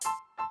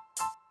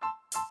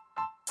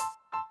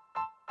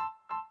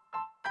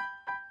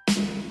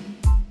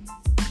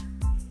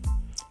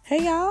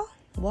Hey y'all,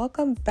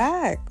 welcome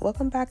back.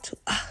 Welcome back to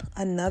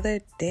another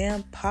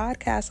damn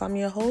podcast. I'm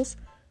your host,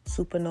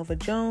 Supernova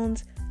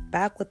Jones,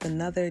 back with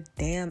another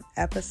damn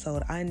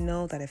episode. I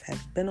know that it has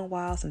been a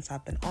while since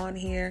I've been on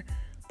here,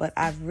 but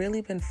I've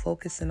really been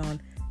focusing on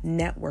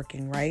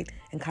networking, right?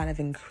 And kind of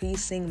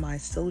increasing my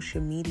social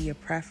media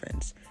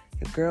preference.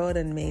 Your girl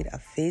done made a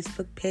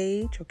Facebook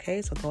page,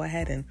 okay? So go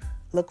ahead and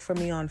look for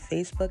me on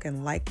Facebook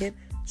and like it,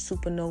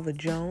 Supernova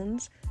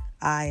Jones.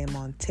 I am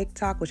on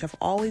TikTok, which I've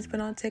always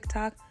been on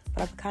TikTok,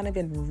 but I've kind of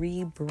been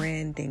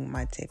rebranding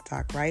my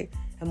TikTok, right?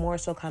 And more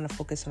so kind of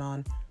focusing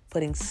on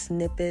putting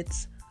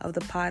snippets of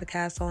the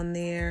podcast on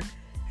there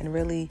and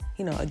really,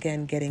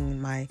 again, getting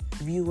my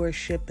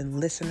viewership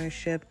and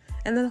listenership.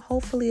 And then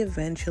hopefully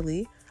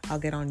eventually I'll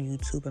get on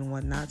YouTube and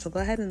whatnot. So go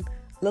ahead and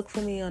look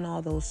for me on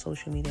all those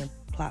social media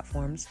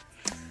platforms,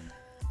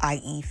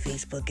 i.e.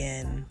 Facebook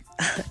and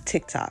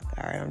TikTok.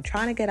 All right. I'm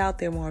trying to get out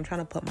there more. I'm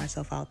trying to put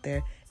myself out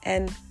there.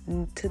 And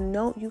to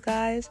note, you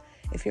guys,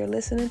 if you're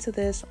listening to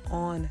this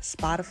on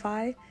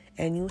Spotify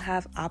and you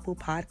have Apple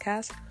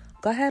Podcasts,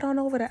 go ahead on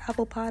over to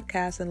Apple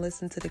Podcasts and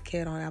listen to the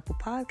kid on Apple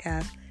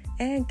Podcasts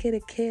and get a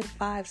kid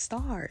 5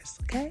 stars,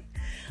 okay?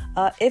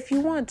 If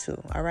you want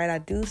to, all right? I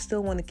do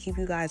still want to keep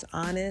you guys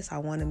honest. I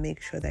want to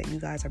make sure that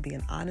you guys are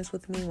being honest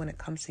with me when it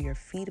comes to your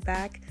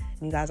feedback.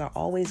 And you guys are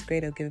always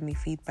great at giving me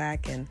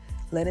feedback and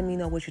letting me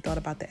know what you thought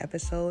about the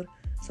episode.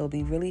 So it'd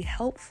be really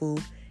helpful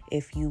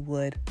if you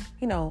would,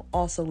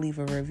 also leave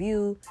a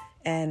review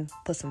and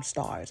put some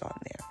stars on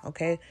there,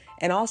 okay?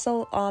 And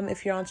also,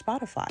 if you're on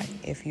Spotify,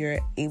 if you're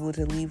able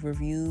to leave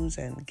reviews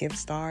and give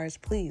stars,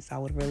 please, I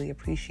would really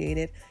appreciate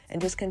it. And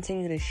just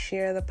continue to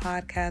share the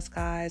podcast,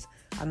 guys.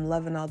 I'm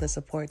loving all the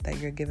support that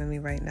you're giving me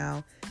right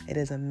now. It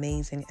is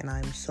amazing, and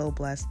I'm so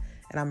blessed.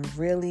 And I'm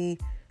really,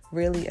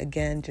 really,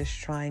 again, just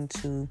trying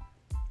to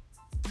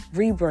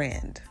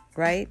rebrand,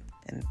 right?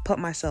 And put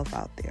myself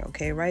out there,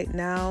 okay? Right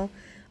now,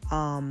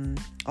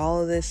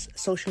 all of this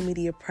social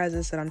media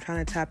presence that I'm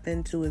trying to tap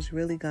into is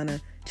really gonna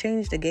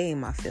change the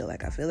game. I feel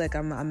like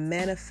I'm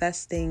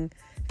manifesting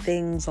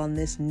things on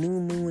this new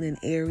moon in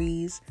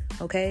Aries.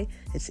 Okay,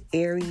 it's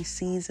Aries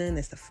season.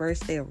 It's the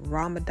first day of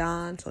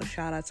Ramadan, so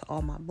shout out to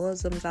all my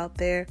Muslims out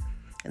there.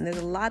 And there's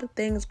a lot of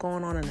things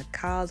going on in the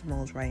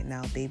cosmos right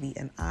now, baby,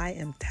 and I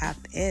am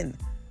tapped in.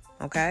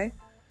 Okay,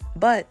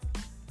 but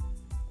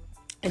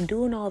in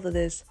doing all of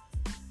this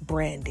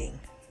branding,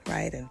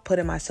 right, and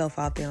putting myself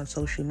out there on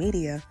social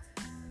media,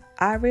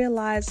 I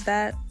realized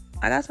that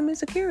I got some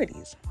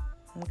insecurities.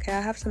 Okay,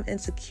 I have some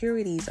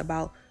insecurities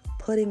about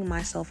putting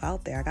myself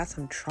out there. I got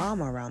some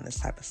trauma around this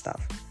type of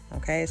stuff.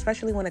 Okay,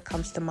 especially when it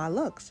comes to my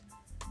looks,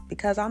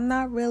 because I'm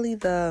not really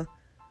the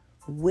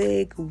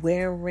wig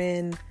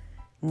wearing,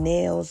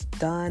 nails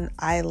done,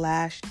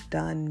 eyelash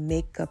done,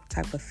 makeup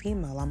type of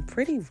female. I'm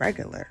pretty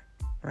regular,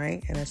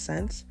 right, in a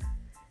sense.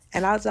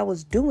 And as I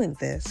was doing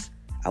this,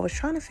 I was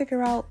trying to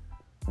figure out,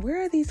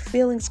 where are these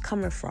feelings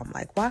coming from?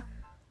 Like,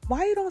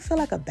 why you don't feel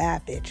like a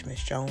bad bitch,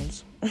 Miss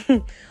Jones?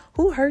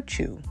 Who hurt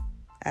you,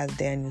 as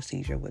Daniel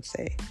Caesar would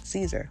say?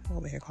 Caesar,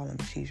 over here calling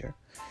me Caesar.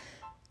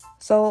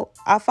 So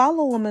I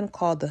follow a woman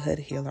called the Hood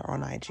Healer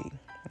on IG,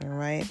 all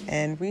right?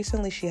 And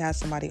recently she had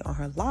somebody on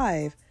her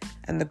live,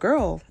 and the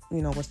girl,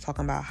 was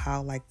talking about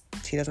how, like,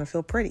 she doesn't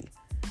feel pretty.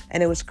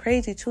 And it was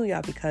crazy too,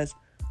 y'all, because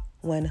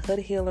when Hood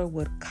Healer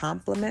would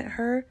compliment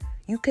her,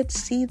 you could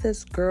see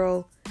this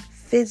girl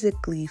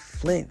physically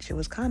flinch. It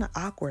was kind of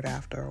awkward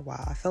after a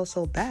while. I felt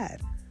so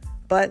bad.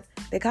 But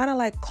they kind of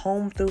like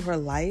combed through her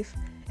life,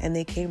 and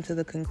they came to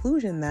the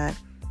conclusion that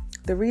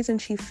the reason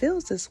she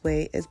feels this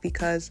way is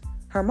because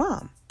her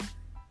mom,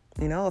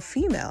 another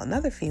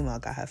female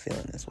got her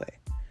feeling this way,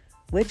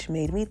 which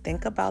made me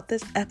think about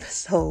this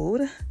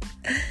episode.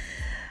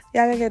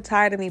 Y'all gonna get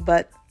tired of me,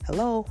 but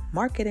hello,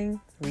 marketing,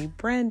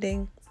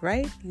 rebranding,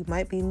 right? You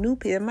might be new.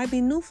 There might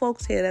be new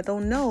folks here that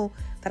don't know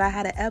that I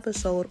had an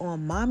episode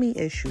on mommy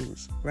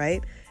issues,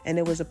 right? And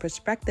it was a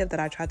perspective that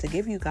I tried to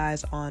give you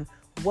guys on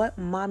what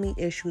mommy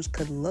issues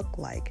could look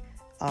like,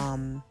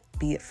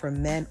 be it for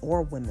men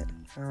or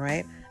women, all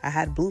right? I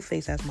had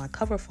Blueface as my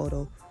cover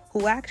photo,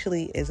 who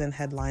actually is in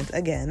headlines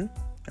again,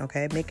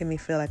 okay? Making me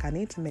feel like I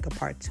need to make a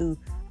part 2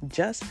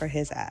 just for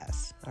his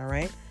ass, all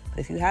right? But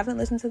if you haven't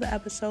listened to the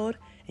episode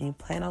and you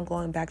plan on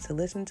going back to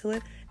listen to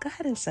it, go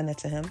ahead and send it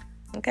to him,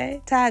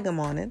 okay? Tag him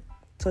on it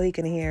so he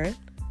can hear it.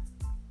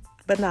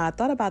 But I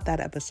thought about that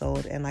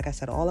episode, and like I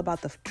said, all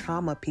about the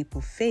trauma people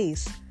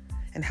face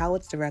and how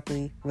it's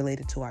directly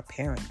related to our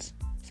parents,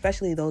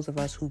 especially those of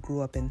us who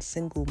grew up in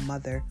single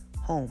mother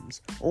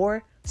homes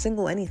or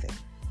single anything,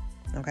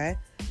 okay?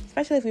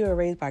 Especially if you were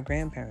raised by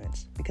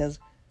grandparents, because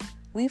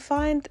we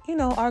find,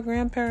 our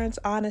grandparents'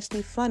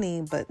 honesty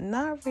funny, but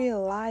not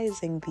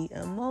realizing the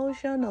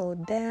emotional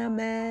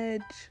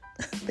damage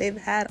they've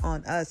had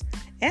on us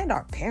and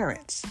our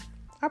parents.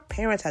 Our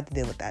parents had to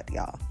deal with that,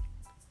 y'all.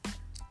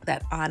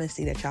 That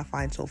honesty that y'all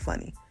find so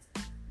funny.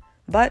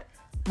 But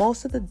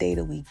most of the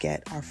data we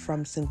get are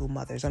from single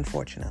mothers,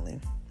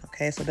 unfortunately.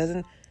 Okay, so it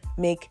doesn't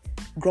make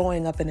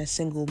growing up in a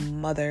single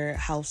mother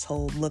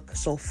household look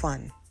so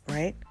fun,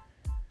 right?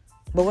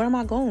 But where am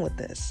I going with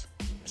this?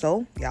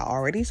 So y'all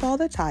already saw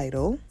the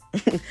title.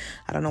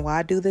 I don't know why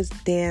I do this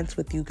dance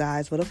with you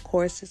guys, but of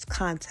course it's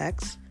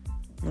context.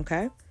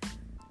 Okay?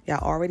 Y'all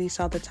already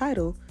saw the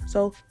title.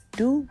 So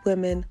do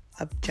women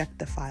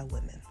objectify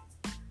women?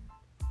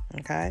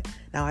 Okay?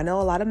 Now I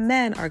know a lot of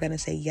men are going to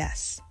say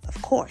yes.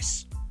 Of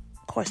course.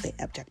 Of course they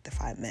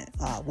objectify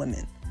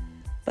women.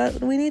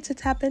 But we need to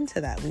tap into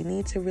that. We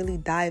need to really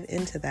dive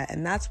into that.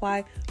 And that's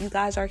why you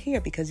guys are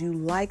here, because you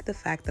like the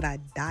fact that I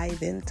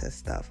dive into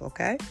stuff,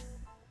 okay?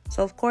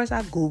 So, of course,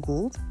 I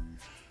Googled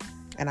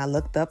and I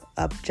looked up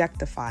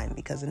objectifying,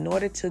 because in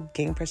order to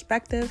gain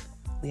perspective,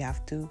 we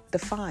have to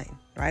define,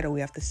 right? Or we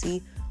have to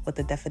see what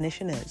the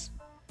definition is.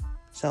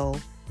 So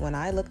when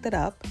I looked it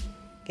up, it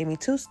gave me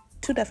two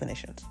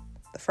definitions.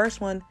 The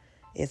first one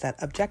is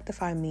that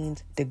objectify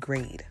means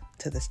degrade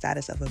to the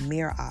status of a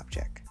mere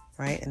object.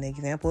 Right? And the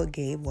example it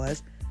gave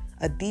was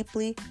a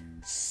deeply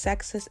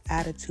sexist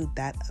attitude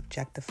that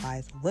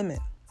objectifies women.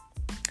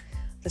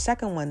 The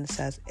second one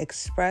says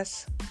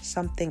express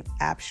something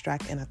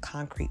abstract in a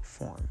concrete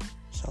form.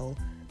 So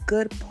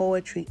good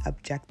poetry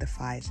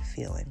objectifies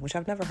feeling, which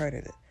I've never heard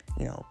of it,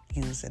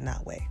 used in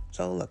that way.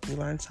 So look, you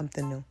learned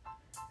something new.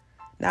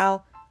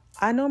 Now,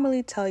 I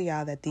normally tell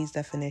y'all that these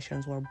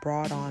definitions were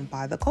brought on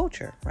by the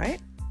culture, right?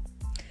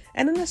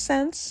 And in a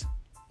sense,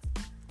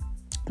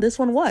 this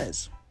one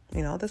was.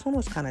 This one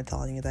was kind of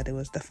telling you that it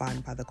was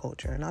defined by the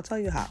culture, and I'll tell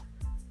you how.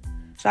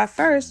 So at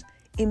first,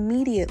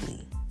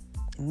 immediately,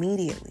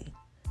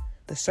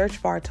 the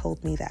search bar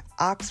told me that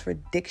Oxford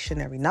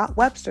Dictionary, not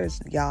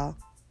Webster's, y'all,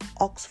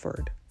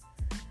 Oxford,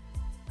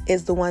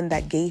 is the one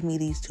that gave me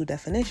these two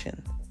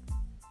definitions.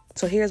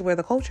 So here's where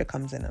the culture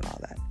comes in and all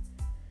that.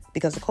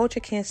 Because the culture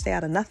can't stay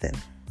out of nothing.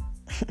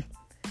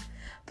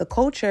 The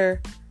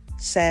culture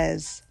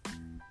says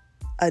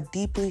a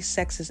deeply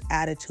sexist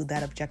attitude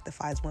that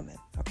objectifies women.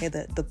 Okay,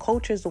 the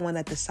culture is the one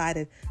that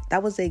decided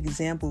that was the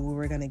example we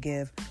were going to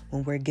give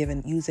when we're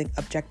using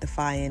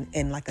objectifying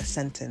in like a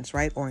sentence,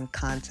 right? Or in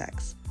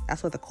context.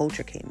 That's where the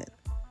culture came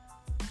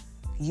in.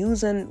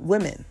 Using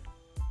women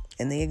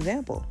in the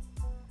example.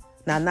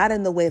 Now, not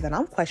in the way that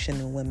I'm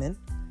questioning women,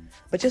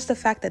 but just the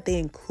fact that they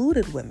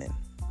included women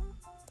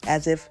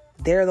as if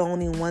they're the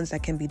only ones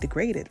that can be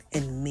degraded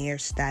in mere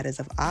status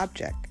of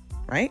object,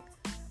 right?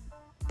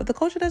 But the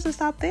culture doesn't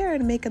stop there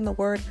and making the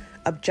word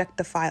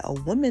objectify a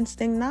woman's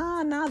thing.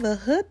 Nah, the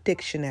Hood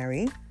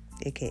Dictionary,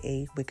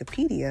 aka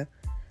Wikipedia,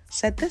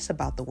 said this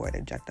about the word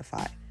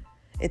objectify.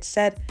 It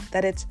said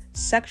that its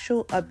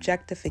sexual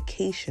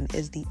objectification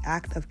is the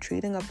act of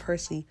treating a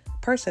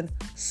person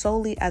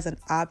solely as an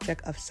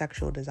object of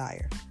sexual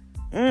desire.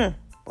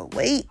 But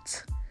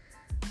wait,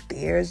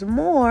 there's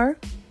more.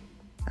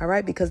 All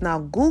right, because now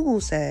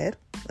Google said,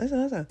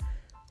 listen.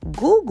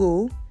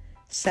 Google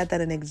said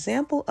that an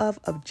example of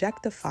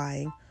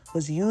objectifying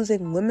was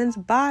using women's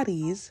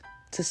bodies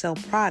to sell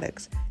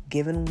products,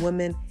 giving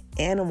women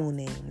animal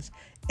names,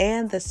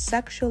 and the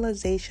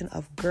sexualization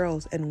of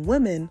girls and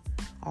women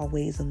are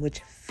ways in which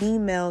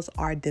females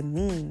are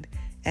demeaned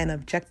and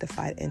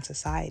objectified in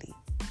society.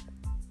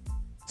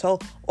 So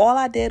all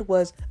I did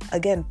was,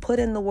 again, put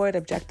in the word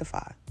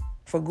objectify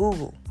for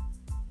Google.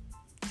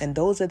 And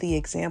those are the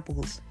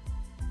examples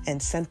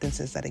and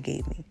sentences that it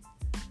gave me.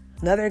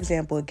 Another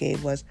example it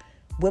gave was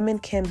women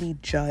can be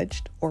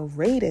judged or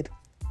rated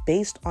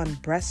based on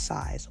breast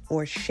size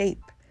or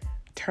shape,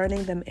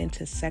 turning them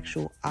into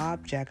sexual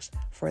objects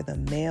for the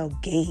male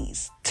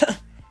gaze.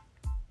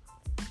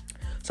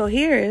 So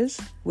here is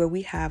where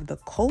we have the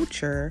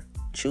culture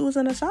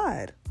choosing a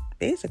side,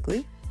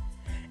 basically,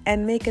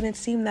 and making it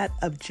seem that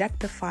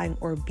objectifying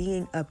or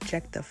being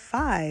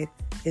objectified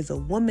is a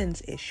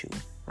woman's issue,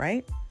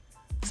 right?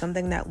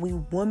 Something that we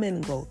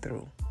women go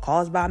through,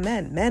 caused by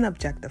men. Men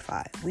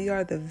objectify. We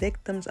are the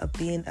victims of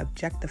being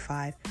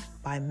objectified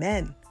by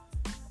men.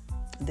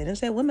 They didn't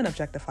say women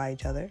objectify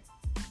each other,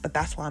 but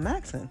that's why I'm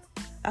asking.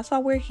 That's why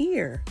we're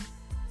here.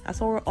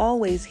 That's why we're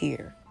always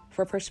here,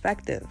 for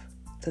perspective,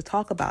 to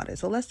talk about it.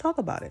 So let's talk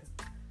about it.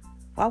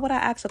 Why would I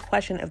ask a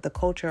question if the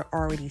culture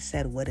already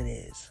said what it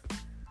is?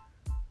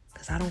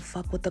 Because I don't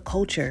fuck with the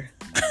culture.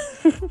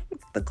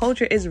 The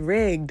culture is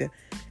rigged,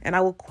 and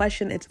I will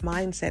question its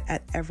mindset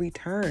at every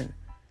turn.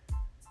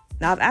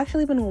 Now, I've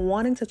actually been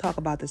wanting to talk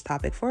about this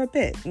topic for a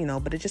bit,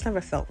 but it just never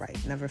felt right.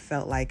 Never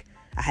felt like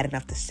I had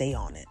enough to say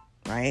on it,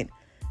 right?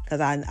 Because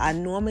I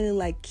normally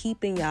like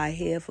keeping y'all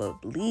here for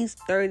at least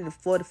 30 to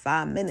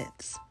 45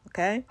 minutes,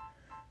 okay?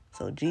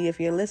 So, if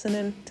you're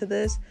listening to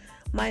this,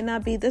 might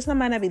not be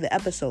the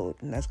episode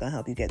that's going to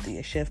help you get through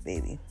your shift,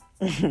 baby.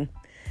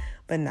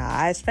 But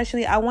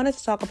I wanted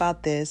to talk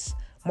about this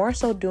more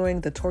so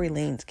during the Tory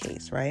Lanez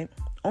case, right?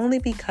 Only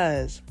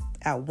because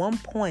at one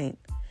point,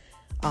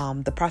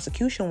 the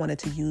prosecution wanted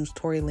to use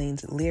Tory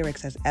Lanez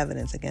lyrics as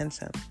evidence against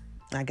him.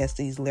 I guess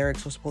these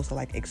lyrics were supposed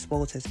to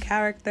expose his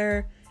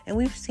character. And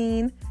we've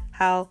seen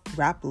how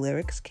rap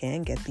lyrics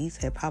can get these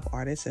hip hop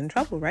artists in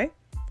trouble, right?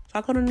 So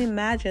I couldn't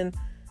imagine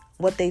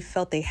what they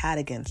felt they had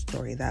against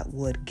Tory that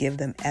would give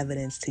them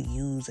evidence to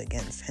use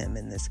against him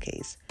in this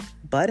case.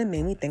 But it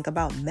made me think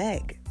about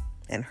Meg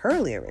and her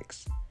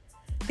lyrics.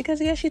 Because,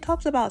 yeah, she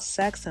talks about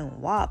sex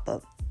and WAP,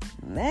 but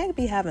Meg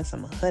be having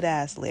some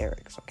hood-ass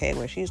lyrics, okay,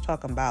 where she's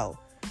talking about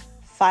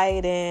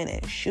fighting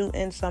and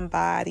shooting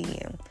somebody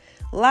and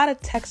a lot of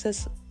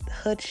Texas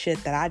hood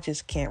shit that I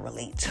just can't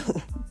relate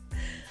to.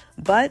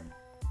 But,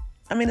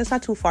 I mean, it's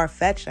not too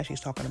far-fetched that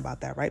she's talking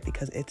about that, right?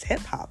 Because it's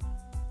hip-hop.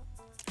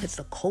 It's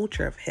the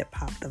culture of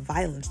hip-hop, the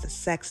violence, the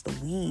sex, the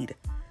weed,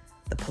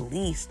 the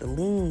police, the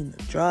lean,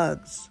 the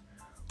drugs,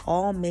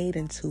 all made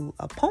into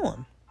a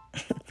poem.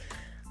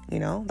 You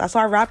know, that's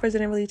why rappers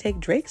didn't really take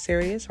Drake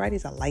serious, right?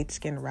 He's a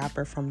light-skinned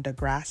rapper from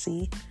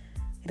Degrassi.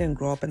 He didn't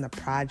grow up in the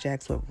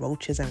projects with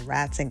roaches and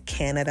rats in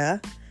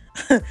Canada.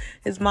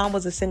 His mom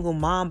was a single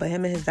mom, but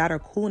him and his dad are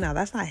cool now.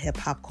 That's not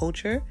hip-hop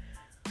culture,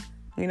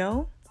 you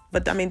know?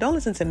 But, I mean, don't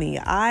listen to me.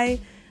 I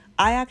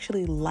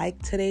actually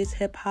like today's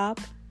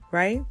hip-hop,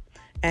 right?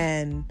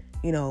 And,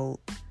 you know,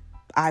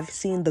 I've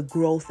seen the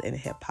growth in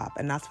hip-hop,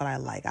 and that's what I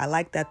like. I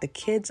like that the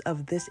kids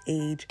of this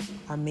age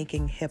are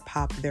making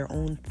hip-hop their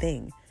own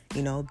thing,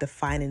 you know,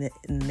 defining it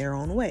in their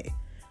own way.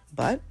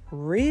 But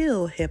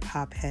real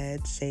hip-hop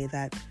heads say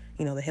that,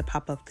 you know, the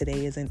hip-hop of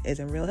today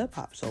isn't real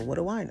hip-hop. So what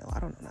do I know? I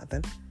don't know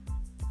nothing.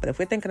 But if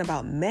we're thinking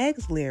about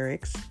Meg's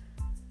lyrics,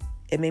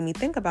 it made me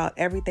think about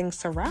everything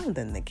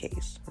surrounding the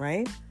case,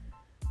 right?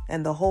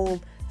 And the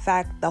whole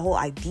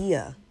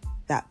idea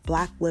that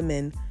Black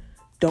women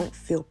don't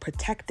feel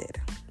protected,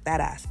 that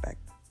aspect.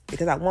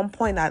 Because at one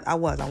point I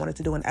wanted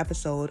to do an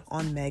episode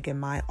on Meg and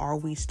my Are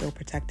We Still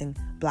Protecting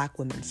Black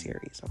Women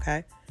series,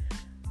 okay?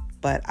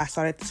 But I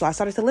started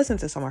to listen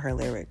to some of her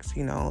lyrics,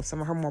 you know, some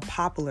of her more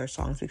popular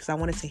songs, because I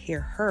wanted to hear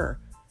her.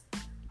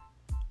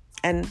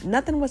 And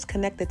nothing was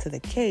connected to the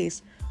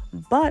case.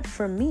 But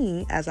for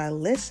me, as I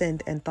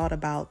listened and thought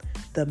about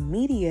the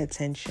media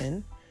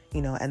attention,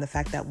 you know, and the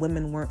fact that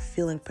women weren't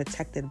feeling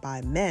protected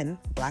by men,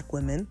 Black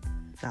women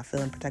not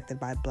feeling protected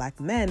by Black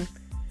men,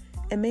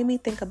 it made me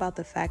think about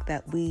the fact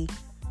that we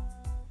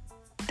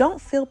don't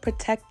feel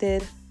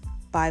protected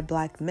by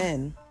Black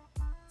men.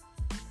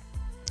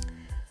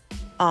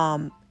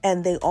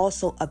 And they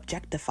also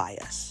objectify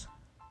us,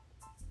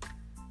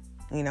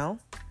 you know?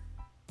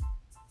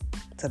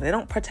 So they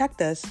don't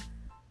protect us,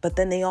 but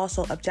then they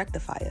also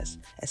objectify us,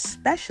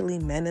 especially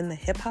men in the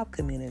hip hop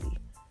community.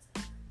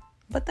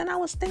 But then I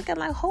was thinking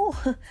like,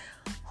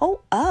 hold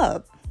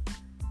up.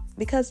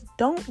 Because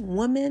don't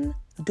women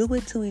do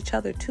it to each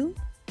other too?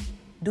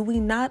 Do we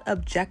not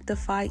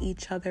objectify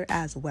each other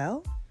as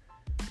well?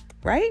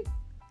 Right?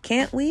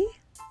 Can't we?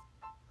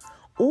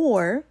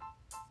 Or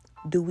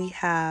do we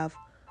have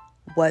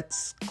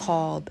what's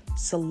called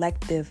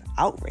selective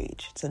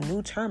outrage? It's a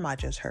new term I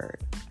just heard,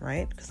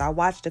 right? Because I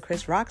watched the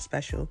Chris Rock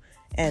special,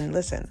 and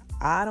listen,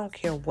 I don't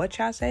care what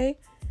y'all say,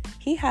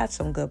 he had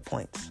some good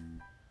points,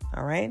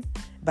 all right?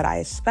 But I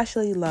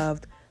especially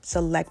loved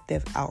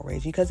selective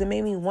outrage because it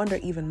made me wonder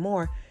even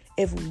more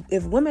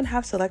if women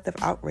have selective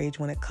outrage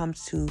when it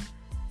comes to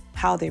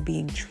how they're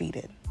being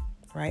treated,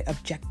 right?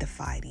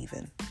 Objectified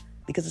even,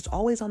 because it's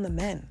always on the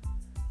men.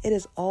 It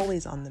is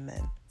always on the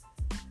men.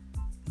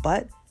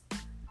 But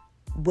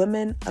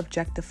women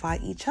objectify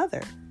each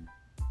other.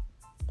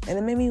 And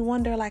it made me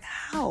wonder, like,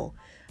 how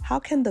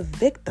can the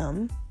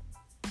victim,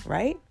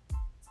 right?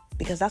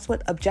 Because that's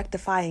what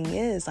objectifying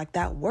is, like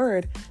that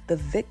word,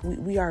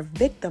 we are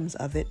victims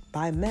of it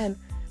by men.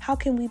 How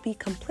can we be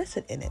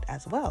complicit in it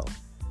as well?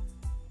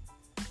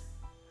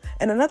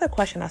 And another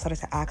question I started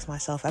to ask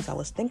myself as I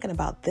was thinking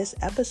about this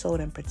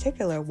episode in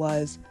particular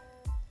was,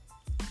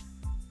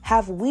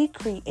 have we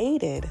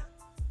created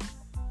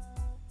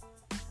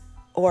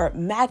or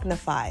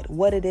magnified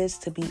what it is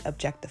to be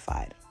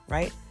objectified,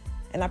 right?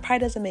 And that probably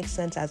doesn't make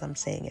sense as I'm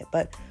saying it,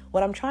 but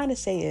what I'm trying to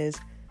say is,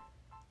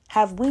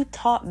 have we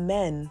taught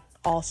men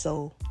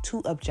also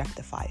to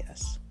objectify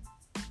us,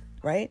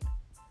 right?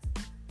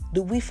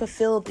 Do we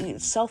fulfill the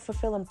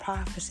self-fulfilling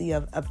prophecy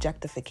of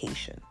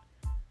objectification?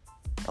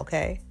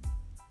 Okay?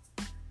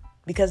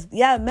 Because,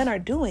 yeah, men are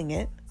doing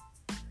it,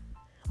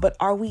 but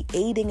are we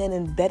aiding and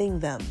embedding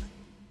them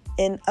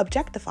in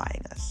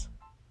objectifying us?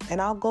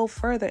 And I'll go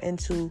further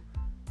into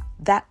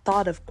that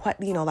thought of,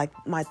 you know, like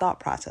my thought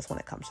process when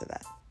it comes to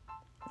that.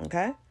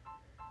 Okay?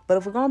 But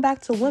if we're going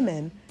back to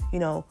women, you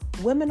know,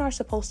 women are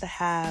supposed to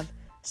have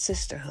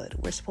sisterhood.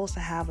 We're supposed to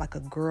have like a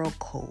girl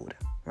code,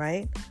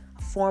 right?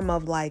 A form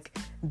of like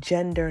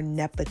gender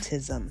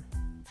nepotism.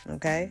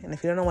 Okay? And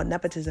if you don't know what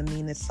nepotism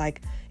means, it's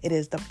like it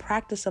is the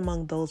practice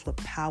among those with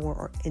power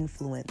or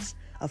influence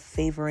of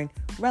favoring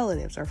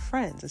relatives or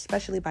friends,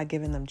 especially by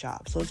giving them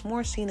jobs. So it's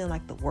more seen in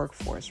like the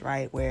workforce,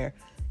 right? Where,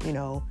 you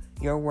know,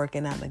 you're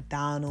working at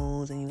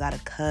McDonald's and you got a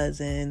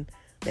cousin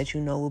that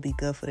you know will be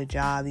good for the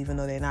job, even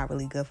though they're not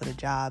really good for the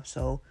job.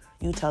 So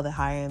you tell the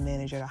hiring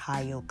manager to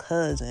hire your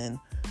cousin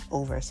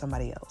over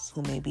somebody else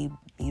who may be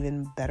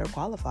even better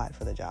qualified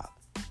for the job.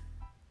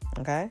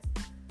 Okay?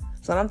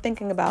 So when I'm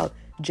thinking about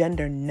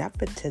gender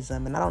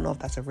nepotism, and I don't know if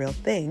that's a real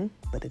thing,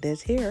 but it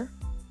is here.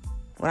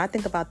 When I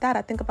think about that,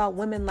 I think about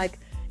women like,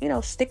 you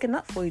know, sticking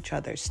up for each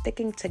other,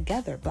 sticking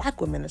together,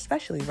 Black women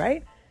especially,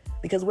 right?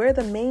 Because we're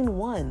the main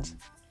ones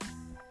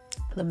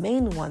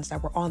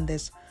that were on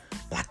this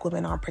black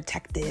women aren't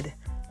protected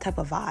type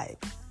of vibe.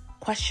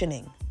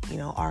 Questioning,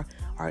 are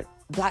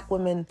black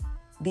women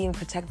being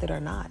protected or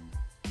not?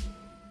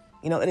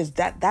 It is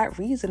that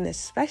reason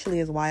especially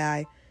is why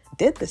I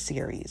did the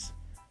series,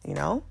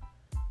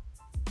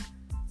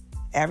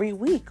 every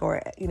week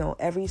or,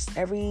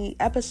 every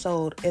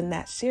episode in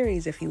that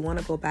series. If you want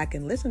to go back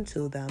and listen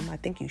to them, I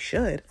think you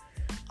should.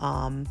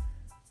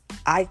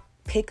 I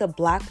pick a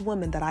black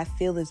woman that I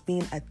feel is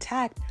being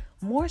attacked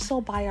more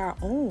so by her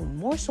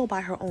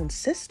own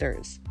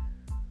sisters,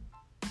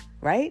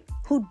 right?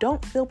 Who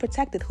don't feel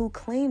protected, who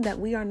claim that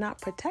we are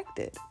not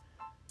protected.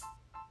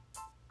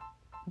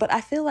 But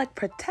I feel like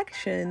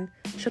protection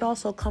should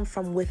also come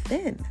from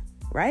within,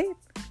 right?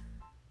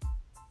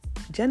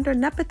 Gender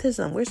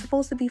nepotism. We're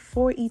supposed to be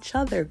for each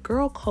other.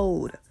 Girl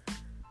code.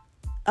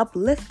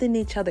 Uplifting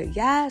each other.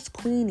 Yes,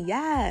 queen,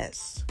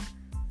 yes.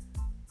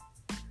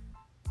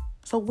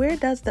 So where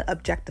does the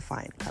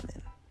objectifying come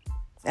in?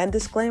 And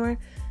disclaimer,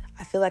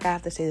 I feel like I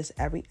have to say this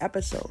every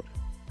episode.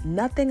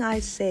 Nothing I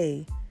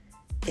say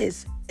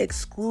is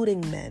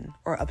excluding men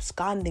or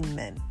absconding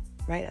men,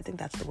 right? I think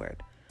that's the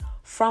word.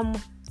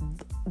 From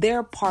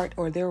their part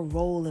or their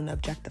role in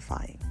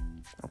objectifying,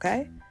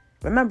 okay?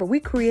 Remember, we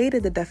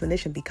created the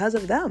definition because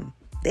of them.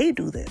 They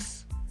do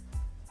this.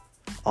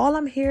 All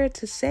I'm here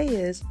to say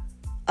is,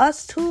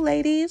 us too,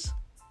 ladies.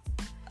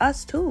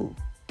 Us too.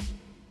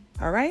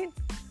 All right?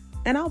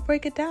 And I'll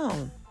break it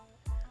down.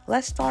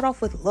 Let's start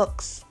off with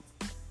looks.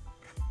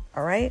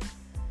 All right?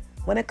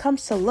 When it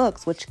comes to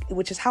looks,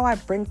 which is how I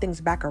bring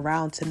things back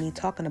around to me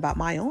talking about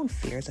my own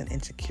fears and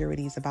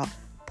insecurities about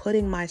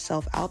putting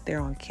myself out there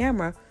on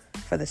camera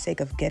for the sake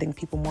of getting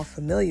people more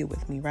familiar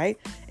with me, right?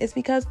 It's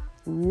because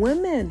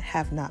women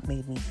have not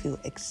made me feel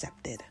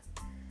accepted.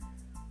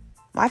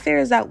 My fear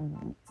is that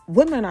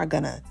women are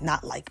gonna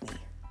not like me.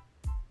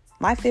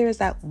 My fear is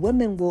that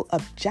women will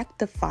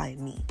objectify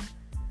me.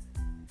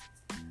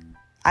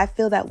 I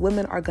feel that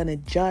women are gonna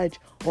judge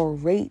or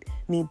rate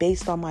me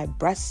based on my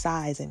breast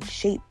size and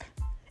shape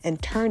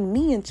and turn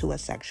me into a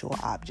sexual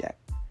object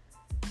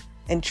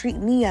and treat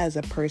me as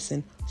a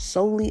person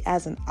solely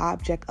as an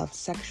object of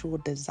sexual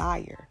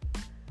desire.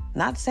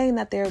 Not saying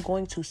that they're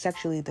going to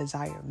sexually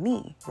desire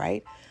me,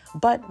 right?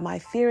 But my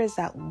fear is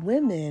that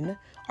women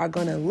are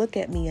going to look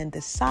at me and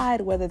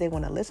decide whether they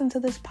want to listen to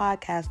this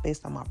podcast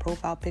based on my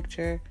profile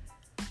picture,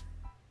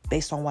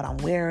 based on what I'm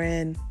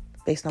wearing,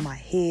 based on my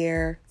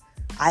hair,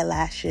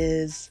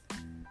 eyelashes.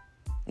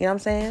 You know what I'm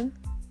saying?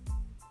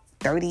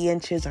 30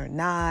 inches or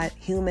not,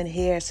 human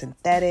hair,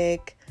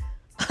 synthetic,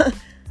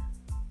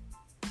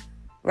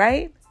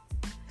 right?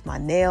 My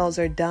nails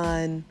are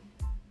done,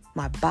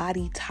 my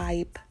body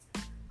type.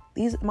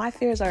 My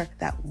fears are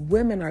that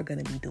women are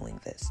going to be doing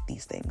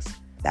these things,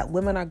 that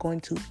women are going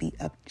to be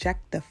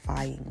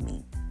objectifying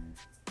me,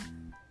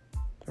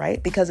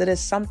 right? Because it is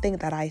something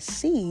that I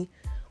see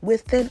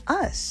within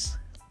us,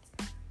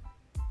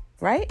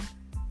 right?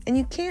 And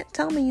you can't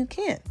tell me you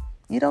can't.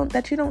 You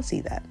don't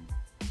see that.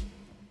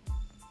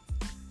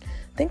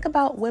 Think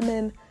about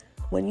women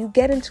when you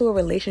get into a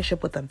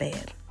relationship with a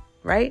man,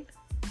 right?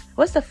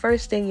 What's the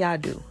first thing y'all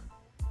do?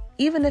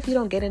 Even if you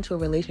don't get into a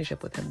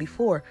relationship with him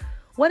before,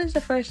 what is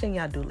the first thing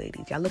y'all do,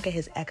 ladies? Y'all look at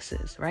his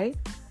exes, right?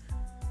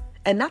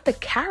 And not the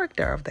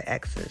character of the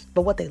exes,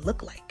 but what they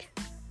look like.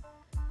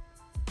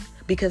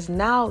 Because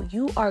now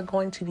you are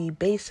going to be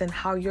basing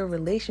how your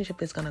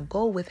relationship is going to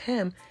go with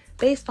him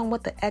based on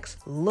what the ex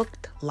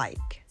looked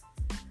like.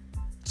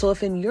 So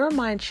if in your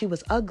mind she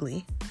was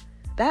ugly,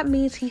 that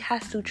means he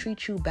has to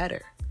treat you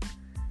better,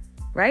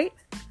 right?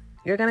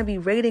 You're going to be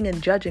rating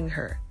and judging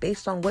her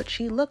based on what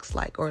she looks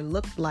like or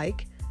looked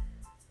like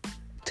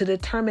to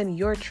determine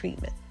your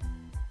treatment,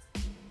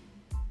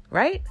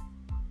 right?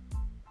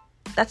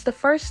 That's the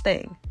first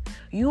thing.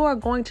 You are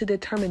going to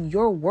determine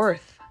your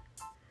worth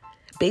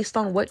based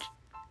on what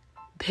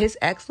his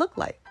ex looked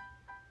like.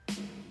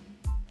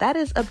 That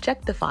is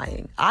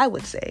objectifying, I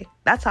would say.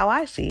 That's how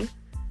I see.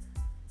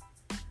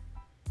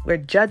 We're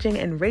judging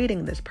and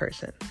rating this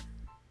person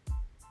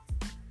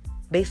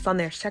based on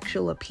their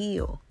sexual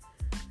appeal,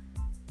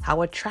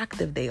 how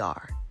attractive they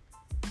are,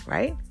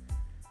 right?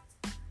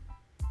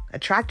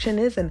 Attraction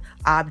is an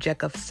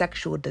object of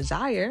sexual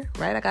desire,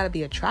 right? I got to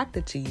be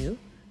attracted to you.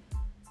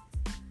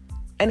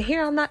 And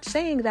here I'm not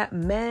saying that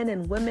men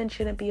and women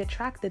shouldn't be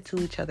attracted to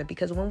each other,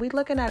 because when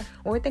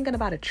we're thinking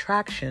about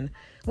attraction,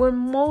 we're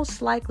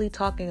most likely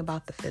talking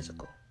about the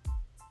physical,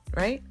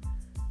 right?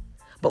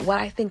 But what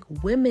I think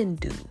women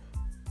do,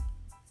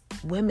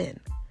 when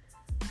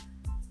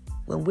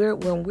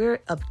we're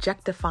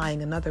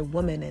objectifying another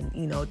woman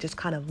and, just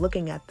kind of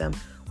looking at them,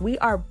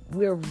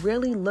 we're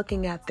really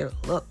looking at their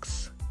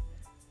looks,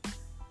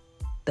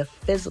 the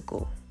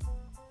physical,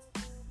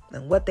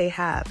 and what they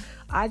have.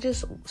 I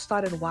just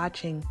started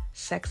watching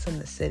Sex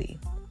and the City.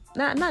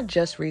 Not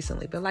just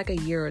recently, but like a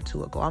year or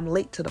two ago. I'm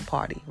late to the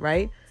party,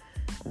 right?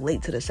 I'm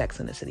late to the Sex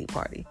and the City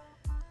party.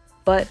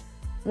 But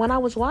when I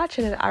was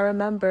watching it, I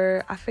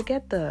remember, I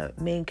forget the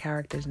main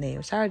character's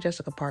name, Sarah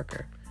Jessica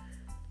Parker.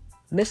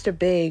 Mr.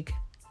 Big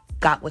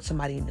got with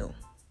somebody new.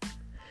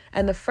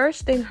 And the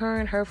first thing her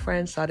and her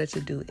friends started to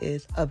do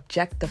is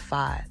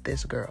objectify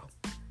this girl.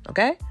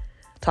 Okay?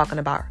 Talking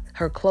about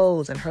her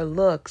clothes and her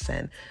looks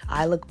and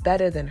I look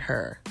better than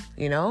her,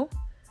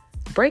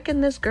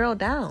 breaking this girl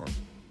down.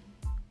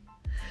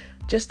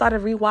 Just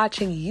started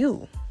rewatching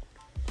You.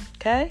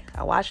 Okay?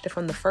 I watched it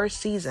from the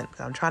first season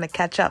because I'm trying to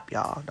catch up,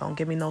 y'all. Don't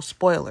give me no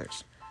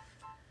spoilers.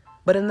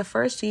 But in the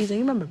first season,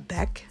 you remember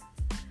Beck?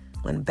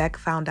 When Beck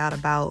found out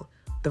about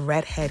the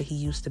redhead he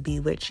used to be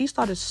with, she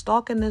started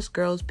stalking this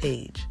girl's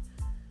page.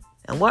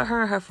 And what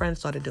her and her friends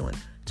started doing?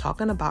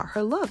 Talking about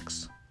her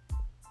looks.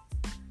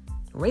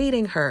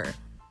 Rating her.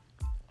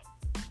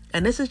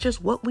 And this is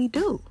just what we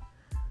do.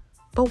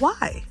 But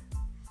why?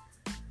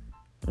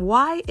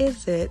 Why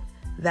is it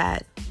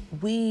that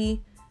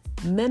we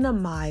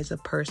minimize a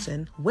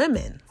person,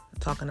 women, I'm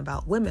talking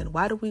about women.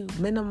 Why do we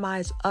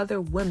minimize other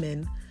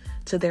women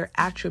to their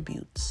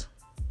attributes?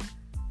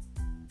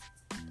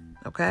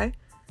 Okay?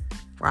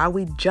 Or are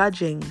we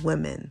judging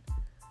women?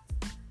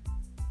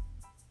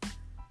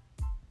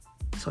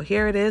 So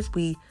here it is.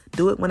 We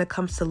do it when it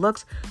comes to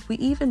looks. We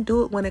even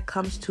do it when it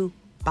comes to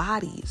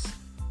bodies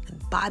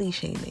and body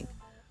shaming.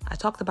 I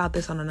talked about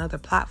this on another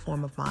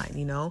platform of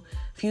mine,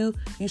 If you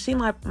see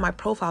my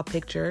profile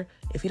picture,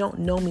 if you don't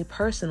know me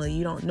personally,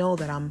 you don't know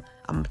that I'm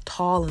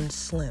tall and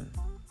slim,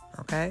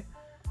 okay?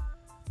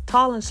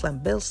 Tall and slim.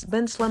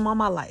 Been slim all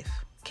my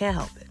life. Can't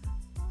help it.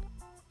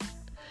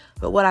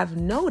 But what I've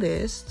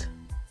noticed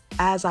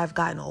as I've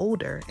gotten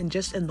older and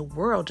just in the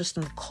world, just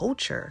in the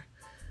culture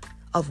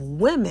of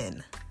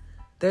women,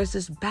 there's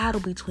this battle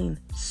between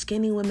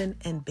skinny women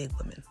and big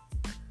women.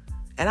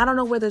 And I don't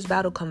know where this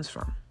battle comes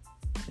from,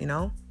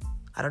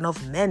 I don't know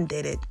if men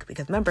did it,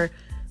 because remember,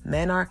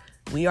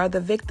 we are the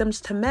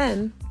victims to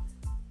men,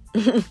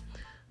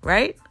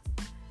 right?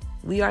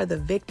 We are the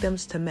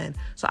victims to men.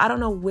 So I don't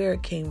know where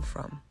it came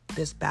from,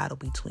 this battle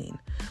between.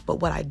 But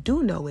what I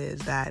do know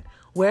is that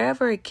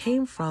wherever it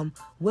came from,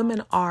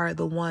 women are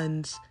the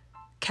ones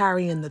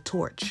carrying the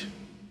torch,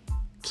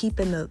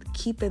 keeping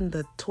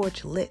the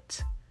torch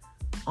lit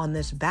on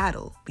this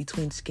battle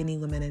between skinny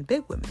women and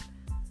big women,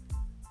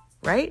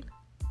 right?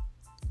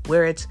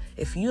 Where it's,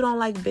 if you don't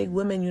like big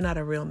women, you're not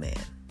a real man.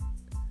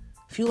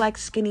 If you like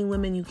skinny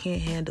women, you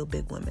can't handle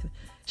big women.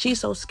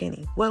 She's so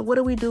skinny. What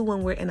do we do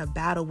when we're in a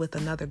battle with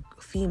another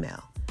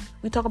female?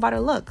 We talk about her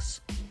looks.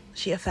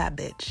 She a fat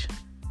bitch.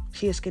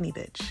 She a skinny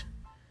bitch.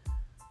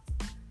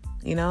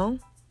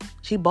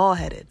 She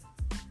bald-headed.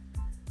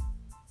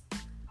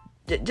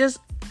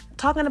 Just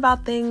talking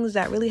about things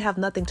that really have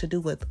nothing to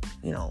do with,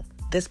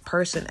 this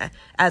person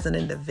as an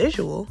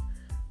individual,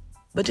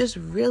 but just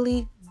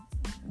really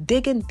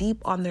digging deep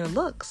on their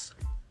looks.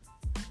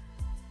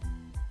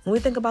 When we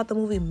think about the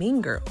movie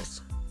Mean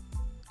Girls,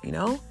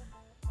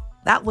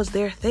 that was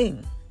their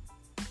thing.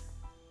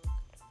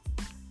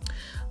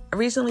 I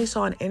recently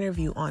saw an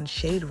interview on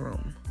Shade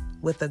Room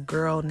with a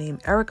girl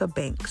named Erica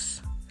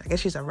Banks. I guess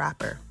she's a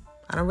rapper.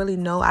 I don't really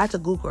know. I had to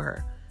Google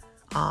her.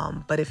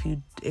 But if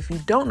you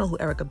don't know who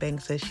Erica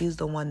Banks is, she's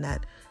the one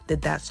that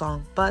did that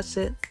song, Bust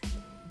It,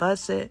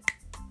 Bust It,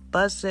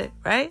 Bust It,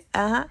 right?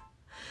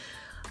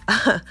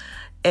 Uh-huh.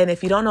 And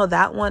if you don't know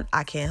that one,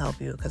 I can't help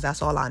you because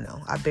that's all I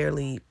know. I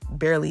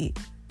barely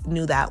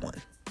knew that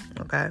one,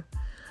 okay?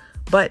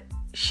 But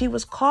she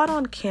was caught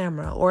on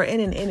camera or in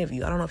an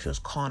interview. I don't know if she was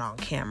caught on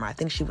camera. I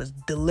think she was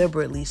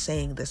deliberately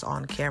saying this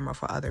on camera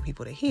for other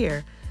people to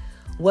hear,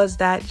 was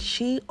that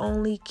she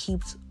only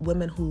keeps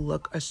women who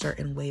look a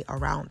certain way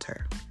around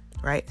her,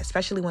 right?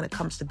 Especially when it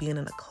comes to being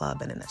in a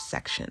club and in a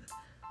section,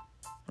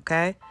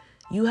 okay?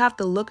 You have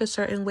to look a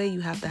certain way.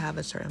 You have to have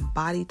a certain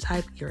body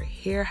type. Your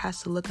hair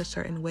has to look a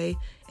certain way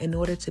in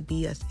order to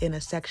be in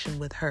a section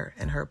with her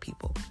and her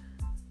people,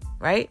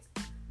 right?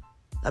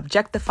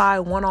 Objectify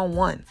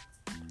one-on-one.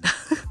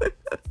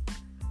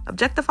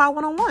 Objectify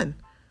one-on-one.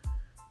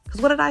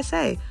 Because what did I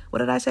say? What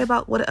did I say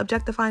about what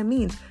objectifying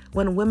means?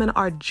 When women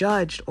are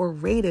judged or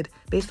rated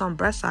based on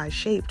breast size,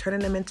 shape, turning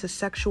them into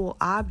sexual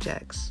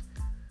objects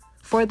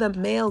for the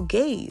male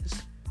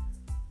gaze.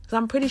 So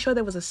I'm pretty sure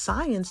there was a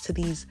science to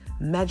these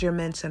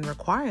measurements and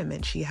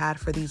requirements she had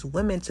for these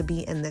women to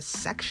be in this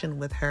section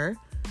with her,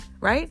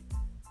 right?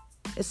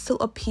 It's to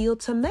appeal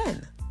to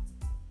men.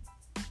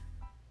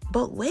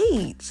 But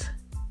wait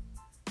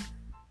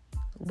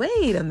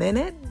a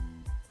minute.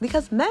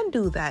 Because men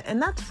do that,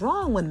 and that's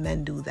wrong when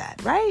men do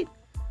that, right?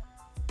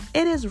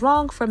 It is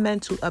wrong for men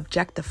to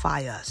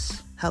objectify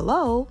us.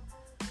 Hello?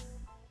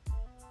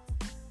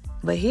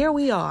 But here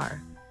we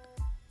are,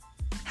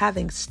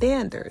 having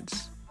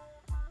standards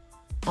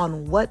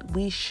on what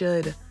we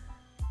should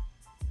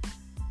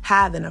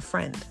have in a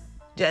friend.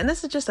 And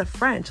this is just a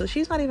friend. So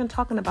she's not even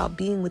talking about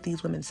being with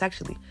these women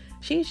sexually.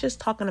 She's just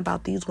talking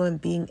about these women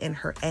being in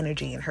her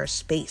energy, in her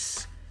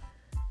space.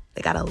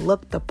 They got to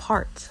look the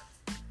part.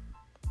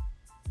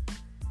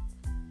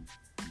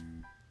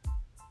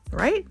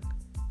 Right?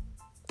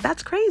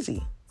 That's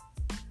crazy.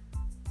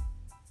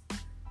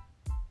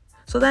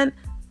 So then,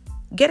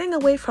 getting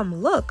away from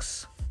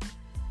looks,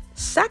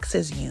 sex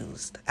is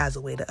used as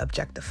a way to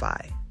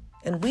objectify.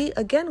 And we,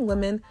 again,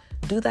 women,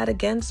 do that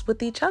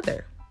with each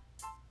other.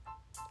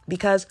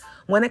 Because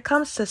when it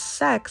comes to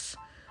sex,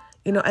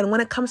 and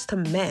when it comes to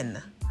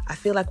men, I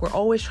feel like we're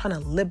always trying to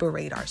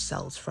liberate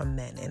ourselves from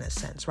men in a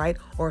sense, right?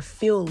 Or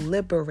feel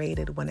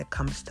liberated when it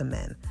comes to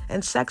men.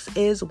 And sex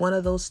is one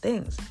of those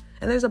things.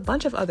 And there's a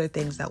bunch of other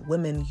things that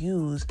women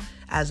use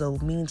as a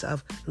means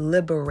of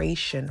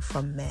liberation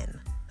from men,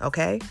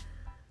 okay?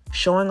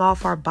 Showing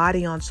off our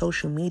body on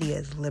social media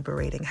is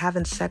liberating.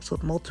 Having sex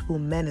with multiple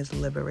men is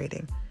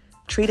liberating.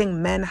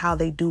 Treating men how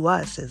they do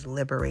us is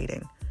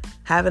liberating.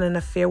 Having an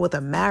affair with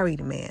a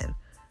married man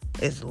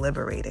is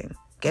liberating.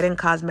 Getting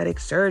cosmetic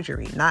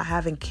surgery, not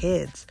having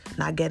kids,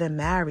 not getting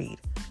married,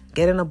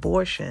 getting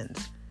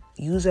abortions,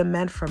 using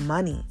men for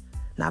money,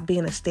 not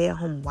being a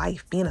stay-at-home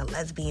wife, being a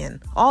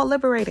lesbian, all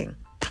liberating.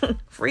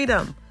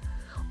 Freedom.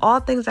 All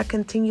things that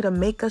continue to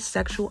make us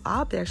sexual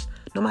objects,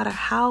 no matter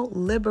how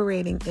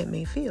liberating it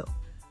may feel,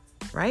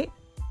 right?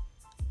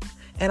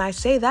 And I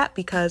say that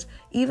because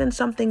even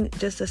something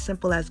just as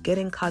simple as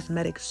getting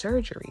cosmetic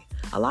surgery,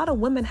 a lot of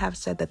women have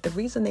said that the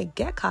reason they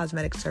get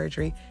cosmetic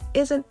surgery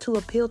isn't to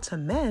appeal to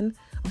men,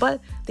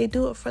 but they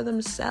do it for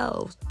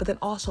themselves, but then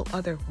also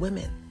other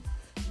women.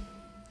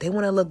 They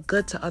want to look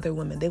good to other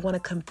women. They want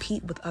to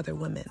compete with other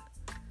women,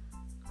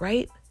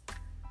 right?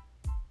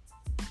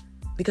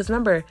 Because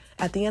remember,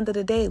 at the end of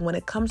the day, when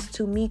it comes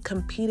to me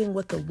competing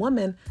with a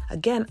woman,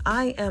 again,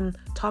 I am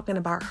talking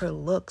about her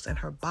looks and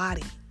her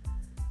body.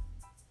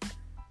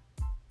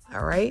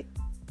 All right?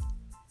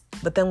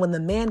 But then when the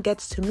man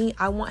gets to me,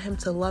 I want him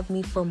to love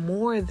me for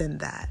more than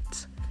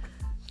that.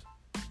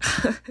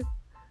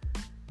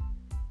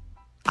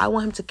 I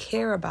want him to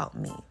care about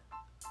me.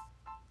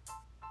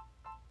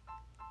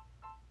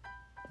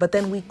 But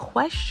then we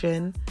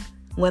question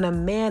when a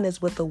man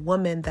is with a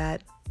woman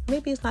that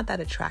maybe is not that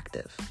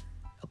attractive,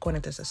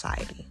 according to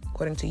society,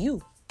 according to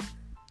you,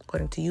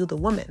 the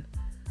woman.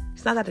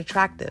 He's not that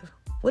attractive.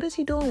 What is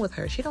he doing with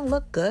her? She don't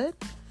look good.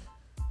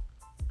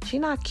 She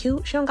not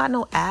cute. She don't got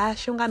no ass.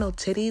 She don't got no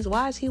titties.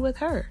 Why is he with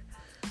her?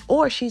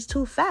 Or she's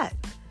too fat.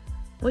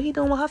 What he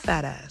doing with her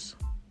fat ass?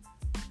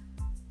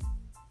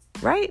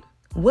 Right?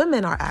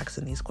 Women are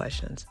asking these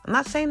questions. I'm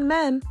not saying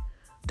men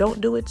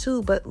don't do it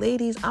too, but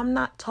ladies, I'm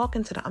not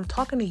talking to them. I'm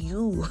talking to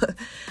you.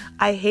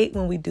 I hate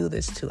when we do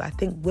this too. I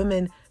think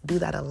women do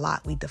that a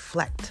lot. We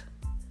deflect.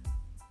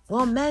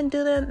 Well, men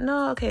do that.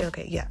 No,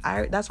 okay. Yeah,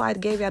 that's why I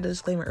gave you the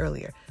disclaimer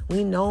earlier.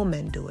 We know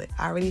men do it.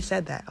 I already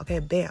said that. Okay,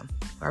 bam.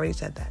 I already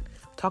said that.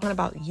 I'm talking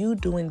about you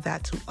doing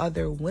that to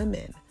other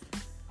women.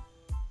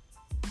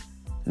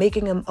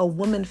 Making a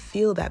woman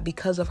feel that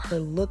because of her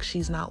look,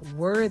 she's not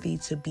worthy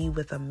to be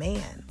with a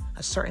man,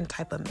 a certain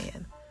type of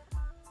man.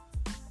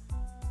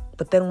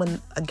 But then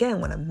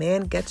when a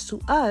man gets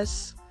to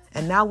us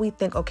and now we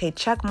think, okay,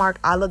 check mark,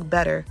 I look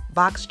better,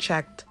 box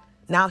checked.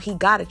 Now he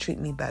got to treat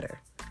me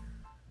better.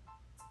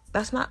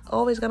 That's not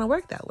always going to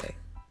work that way.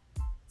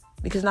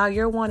 Because now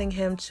you're wanting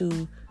him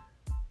to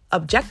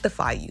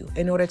objectify you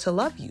in order to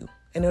love you,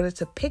 in order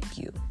to pick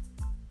you.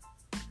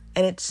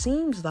 And it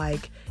seems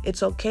like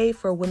it's okay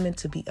for women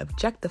to be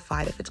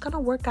objectified if it's going to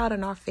work out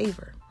in our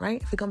favor,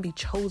 right? If it's going to be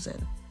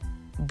chosen,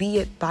 be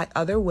it by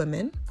other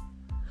women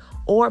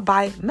or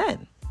by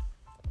men.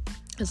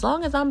 As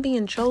long as I'm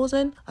being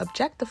chosen,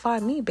 objectify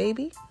me,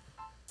 baby.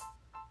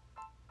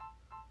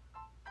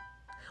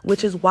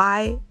 Which is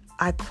why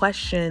I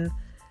question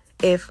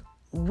if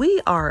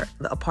we are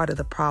a part of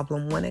the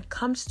problem when it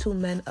comes to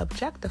men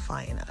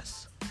objectifying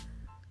us.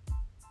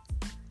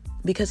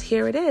 Because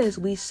here it is,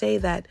 we say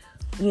that,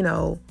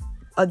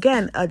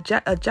 again,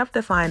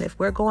 objectifying, if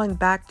we're going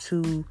back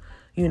to,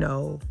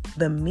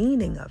 the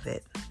meaning of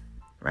it,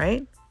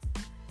 right?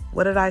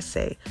 What did I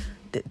say?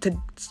 To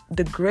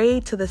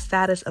degrade to the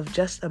status of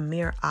just a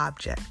mere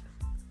object.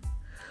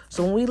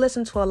 So when we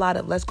listen to a lot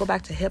of, let's go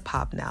back to hip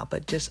hop now,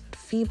 but just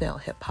female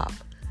hip hop.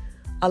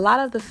 A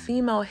lot of the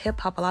female hip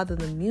hop, a lot of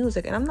the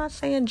music, and I'm not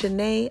saying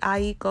Janae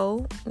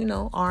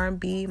Aiko,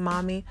 R&B,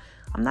 mommy.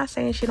 I'm not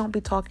saying she don't be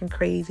talking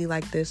crazy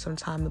like this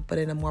sometimes, but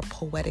in a more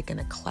poetic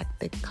and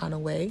eclectic kind of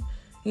way,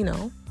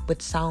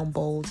 with sound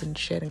bowls and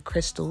shit and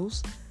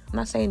crystals. I'm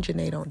not saying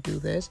Janae don't do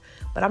this,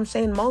 but I'm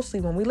saying mostly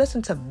when we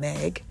listen to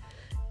Meg,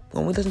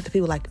 when we listen to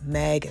people like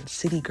Meg and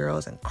City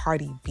Girls and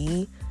Cardi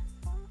B,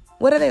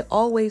 what are they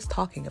always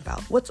talking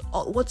about? What's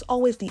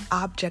always the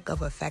object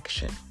of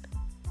affection?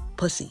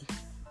 Pussy,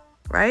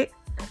 right?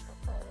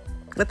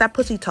 Let that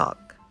pussy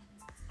talk,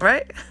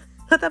 right?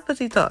 Let that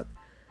pussy talk.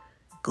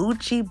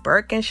 Gucci,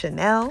 Birkin,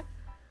 Chanel,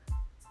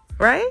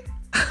 right?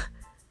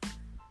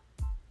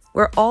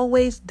 We're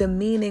always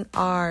demeaning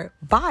our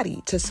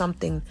body to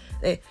something.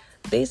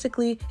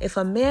 Basically, if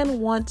a man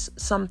wants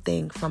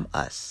something from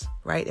us,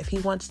 right? If he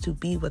wants to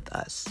be with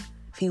us,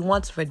 if he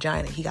wants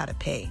vagina, he got to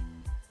pay.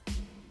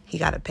 He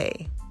got to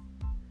pay.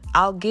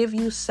 I'll give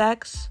you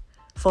sex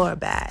for a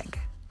bag.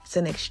 It's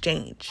an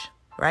exchange,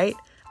 right?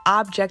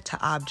 Object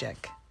to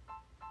object.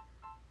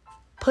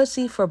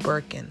 Pussy for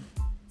Birkin.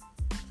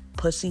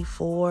 Pussy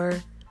for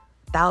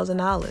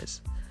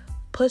 $1,000.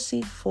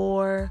 Pussy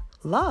for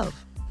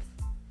love.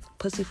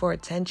 Pussy for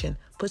attention.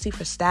 Pussy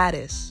for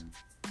status.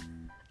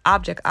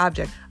 Object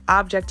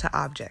to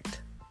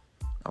object.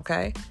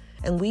 Okay?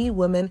 And we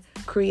women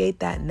create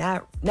that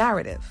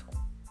narrative.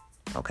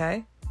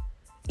 Okay?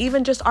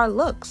 Even just our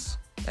looks.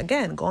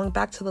 Again, going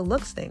back to the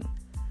looks thing.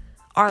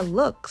 Our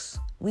looks,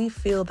 we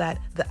feel that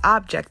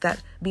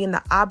that being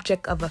the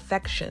object of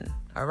affection.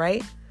 All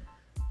right?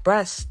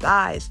 Breasts,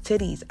 thighs,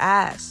 titties,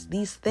 ass,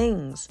 these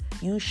things,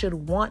 you should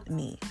want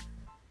me.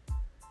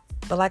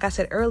 But like I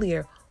said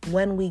earlier,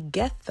 when we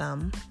get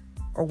them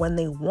or when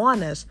they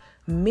want us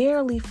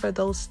merely for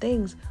those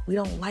things, we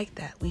don't like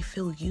that. We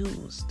feel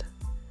used,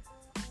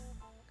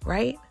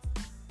 right?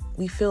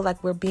 We feel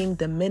like we're being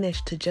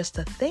diminished to just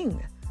a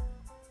thing.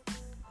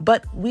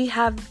 But we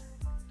have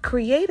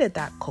created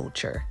that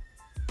culture,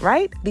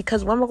 right?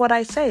 Because remember what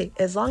I say,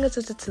 as long as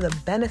it's to the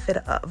benefit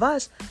of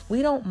us,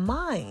 we don't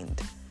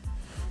mind.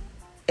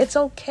 It's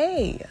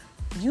okay.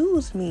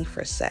 Use me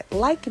for sex.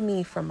 Like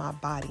me for my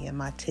body and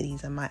my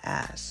titties and my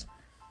ass.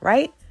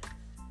 Right?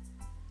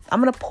 I'm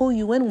going to pull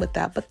you in with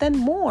that. But then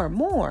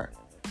more.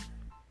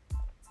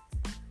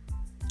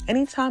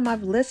 Anytime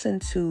I've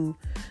listened to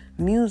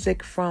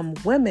music from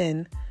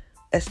women,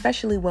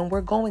 especially when we're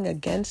going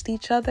against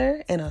each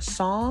other in a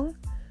song,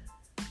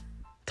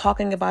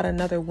 talking about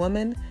another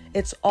woman,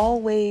 it's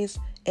always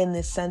in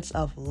the sense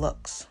of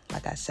looks.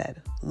 Like I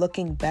said,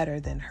 looking better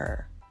than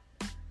her.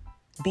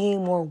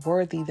 Being more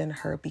worthy than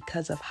her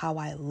because of how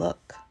I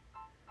look,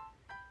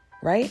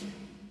 right?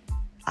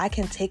 I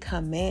can take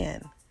her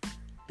man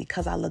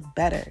because I look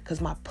better,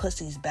 because my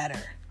pussy's better.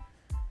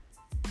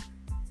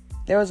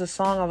 There was a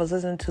song I was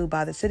listening to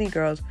by the City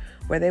Girls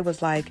where they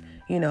was like,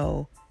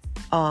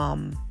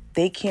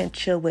 they can't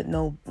chill with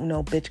no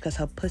bitch because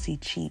her pussy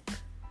cheap.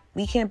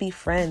 We can't be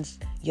friends,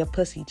 your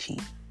pussy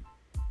cheap.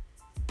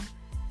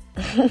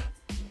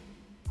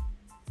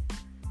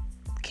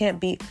 Can't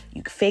be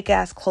you fake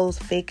ass clothes,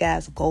 fake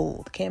ass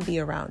gold. Can't be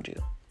around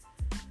you.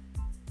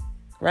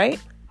 Right?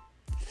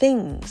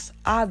 Things,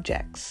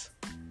 objects,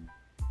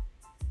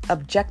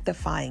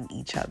 objectifying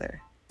each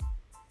other.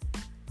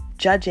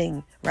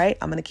 Judging, right?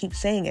 I'm going to keep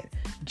saying it.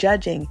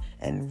 Judging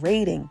and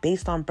rating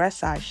based on breast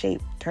size,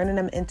 shape, turning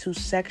them into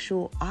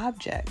sexual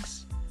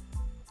objects.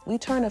 We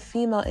turn a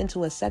female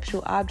into a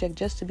sexual object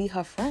just to be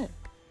her friend.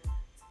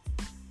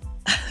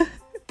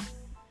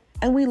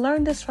 And we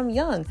learned this from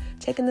young.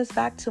 Taking this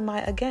back to my,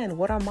 again,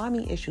 what are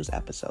mommy issues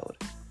episode.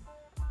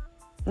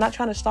 I'm not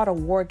trying to start a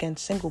war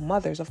against single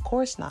mothers. Of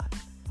course not.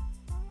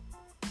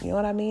 You know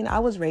what I mean? I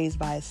was raised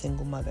by a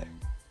single mother,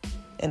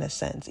 in a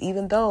sense.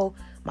 Even though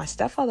my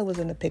stepfather was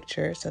in the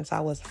picture since I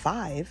was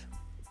 5.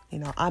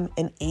 I'm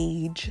an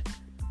age.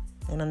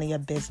 None of your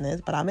business.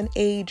 But I'm an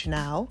age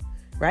now,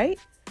 right?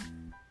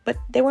 But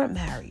they weren't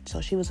married. So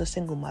she was a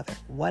single mother.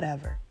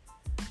 Whatever.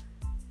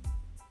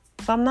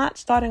 So I'm not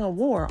starting a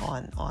war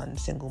on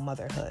single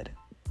motherhood.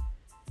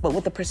 But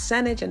with the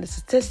percentage and the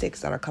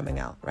statistics that are coming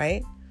out,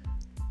 right?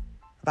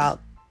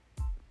 About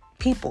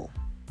people.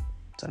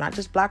 So not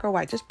just black or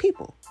white, just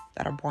people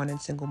that are born in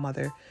single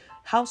mother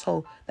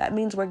household. That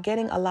means we're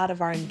getting a lot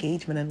of our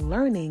engagement and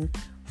learning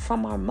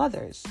from our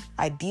mothers,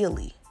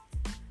 ideally,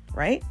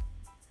 right?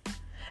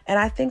 And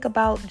I think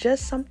about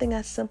just something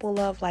as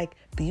simple of like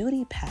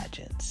beauty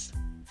pageants,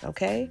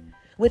 okay?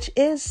 Which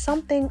is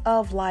something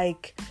of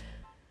like,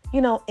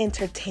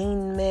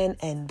 entertainment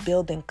and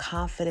building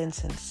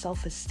confidence and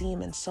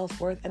self-esteem and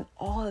self-worth and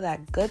all of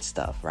that good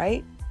stuff,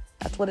 right?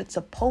 That's what it's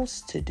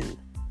supposed to do.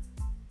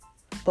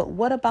 But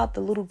what about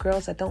the little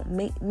girls that don't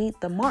meet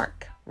the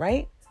mark,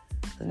 right?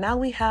 So now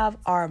we have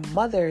our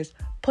mothers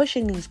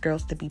pushing these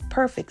girls to be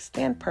perfect,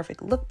 stand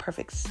perfect, look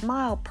perfect,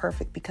 smile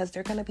perfect, because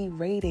they're going to be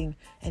rating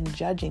and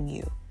judging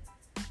you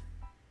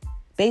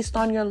based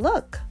on your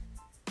look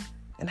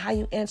and how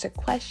you answer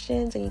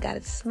questions, and you got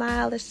to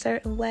smile a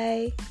certain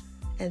way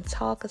and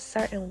talk a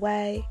certain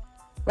way,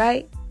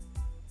 right?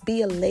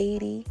 Be a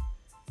lady,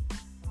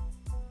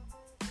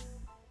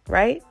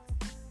 right?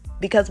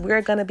 Because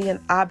we're going to be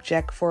an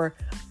object for,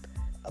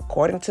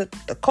 according to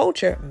the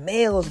culture,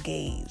 male's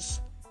gaze.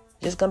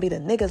 Just going to be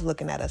the niggas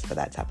looking at us for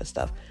that type of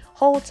stuff.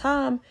 Whole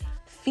time,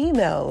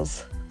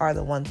 females are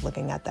the ones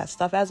looking at that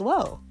stuff as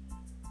well.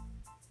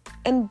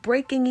 And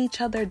breaking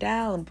each other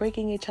down,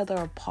 breaking each other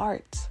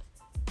apart.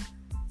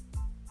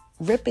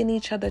 Ripping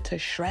each other to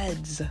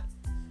shreds.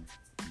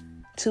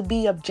 To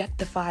be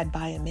objectified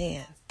by a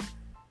man.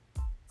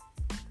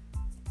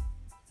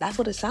 That's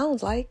what it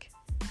sounds like.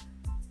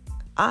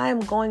 I'm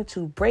going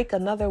to break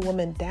another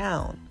woman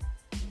down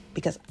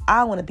because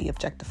I want to be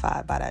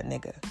objectified by that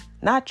nigga.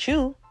 Not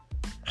you.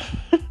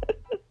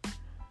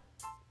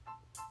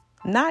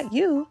 Not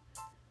you.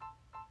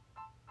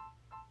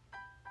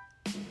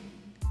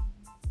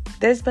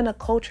 There's been a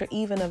culture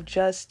even of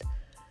just,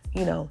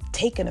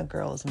 taking a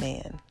girl's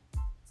man.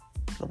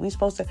 But we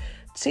supposed to...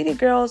 City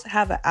Girls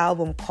have an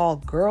album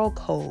called Girl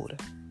Code.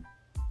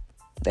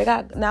 They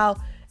got...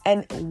 Now,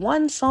 and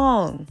one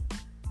song,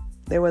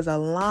 there was a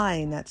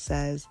line that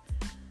says,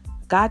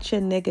 got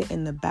your nigga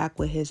in the back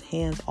with his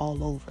hands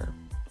all over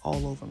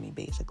me,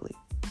 basically.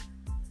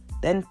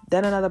 Then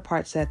another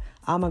part said,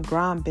 I'm a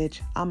grind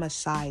bitch, I'm a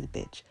side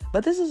bitch.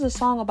 But this is a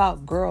song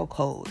about girl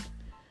code.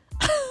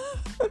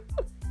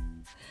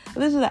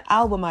 This is an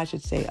album, I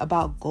should say,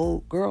 about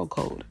girl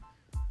code.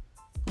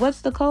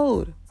 What's the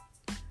code?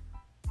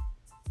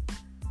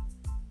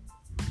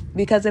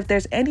 Because if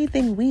there's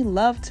anything we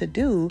love to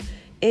do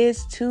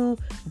is to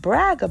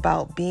brag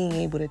about being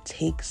able to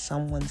take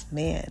someone's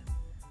man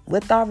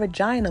with our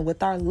vagina,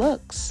 with our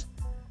looks,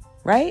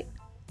 right?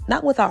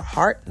 Not with our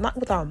heart, not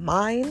with our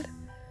mind,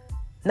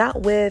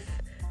 not with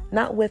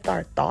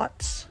our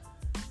thoughts,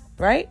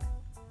 right?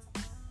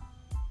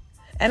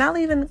 And I'll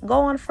even go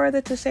on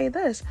further to say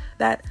this,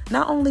 that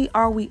not only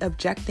are we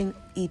objecting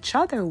each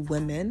other,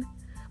 women,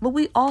 but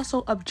we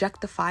also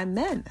objectify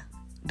men.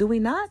 Do we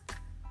not?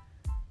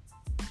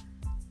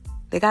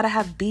 They got to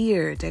have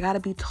beards. They got to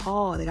be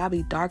tall. They got to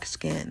be dark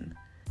skinned.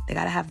 They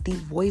got to have deep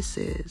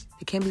voices.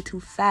 They can't be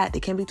too fat. They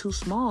can't be too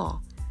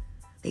small.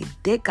 They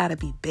dick got to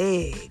be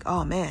big.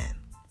 Oh, man.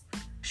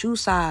 Shoe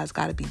size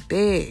got to be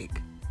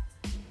big.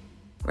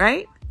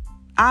 Right?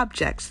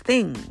 Objects,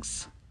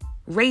 things.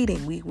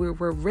 Rating.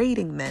 We're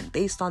rating men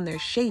based on their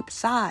shape,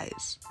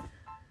 size.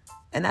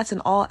 And that's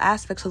in all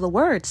aspects of the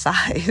word,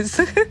 size.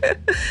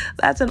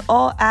 That's in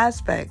all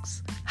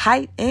aspects.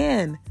 Height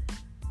and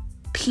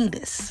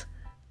penis.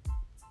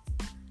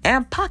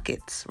 And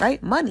pockets,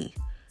 right? Money.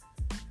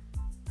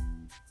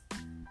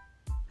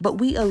 But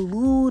we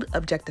elude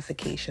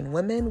objectification.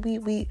 Women,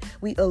 we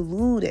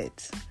elude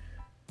it.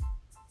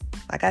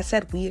 Like I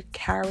said, we are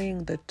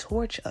carrying the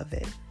torch of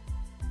it.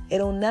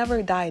 It'll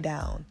never die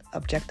down,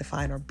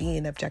 objectifying or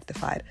being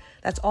objectified.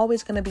 That's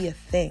always going to be a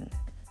thing.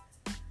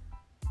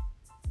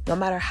 No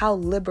matter how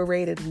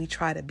liberated we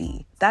try to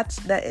be.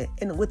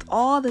 And with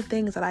all the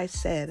things that I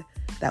said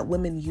that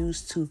women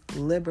use to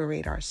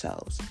liberate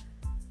ourselves,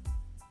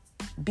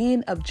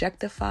 being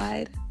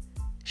objectified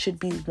should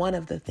be one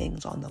of the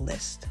things on the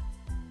list.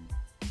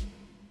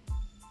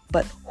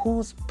 But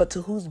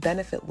to whose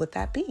benefit would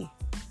that be?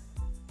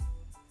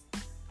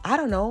 I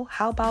don't know.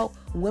 How about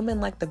women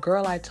like the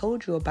girl I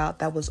told you about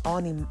that was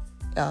on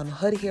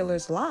Hood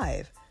Healers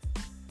Live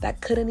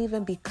that couldn't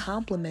even be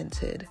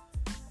complimented,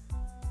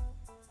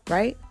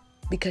 right?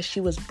 Because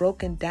she was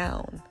broken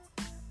down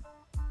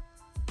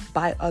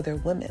by other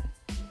women.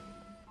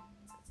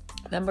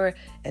 Remember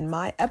in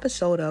my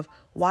episode of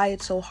why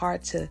it's so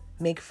hard to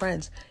make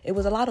friends, it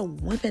was a lot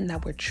of women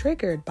that were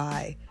triggered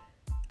by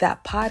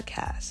that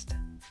podcast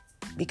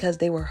because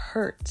they were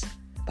hurt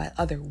by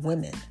other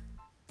women,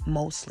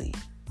 mostly.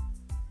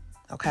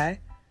 Okay?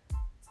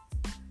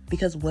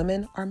 Because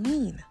women are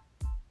mean.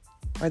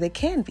 Or they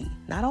can be.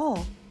 Not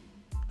all.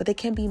 But they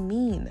can be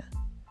mean.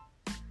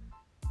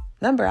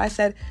 Remember, I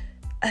said,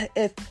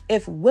 if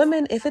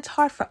it's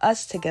hard for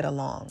us to get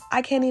along,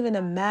 I can't even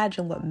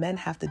imagine what men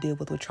have to deal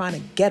with trying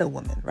to get a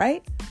woman,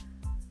 right?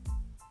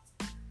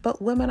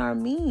 But women are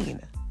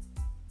mean.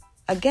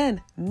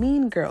 Again,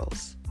 mean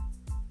girls.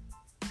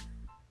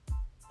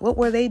 What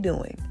were they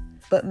doing?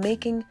 But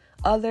making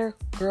other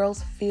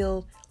girls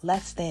feel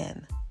less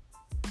than.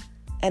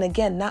 And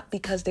again, not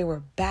because they were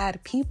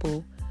bad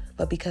people,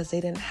 but because they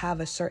didn't have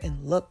a certain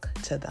look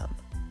to them.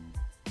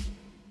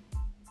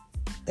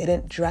 They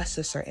didn't dress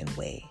a certain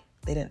way.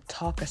 They didn't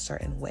talk a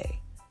certain way,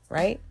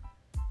 right?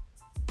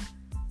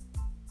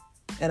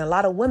 And a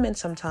lot of women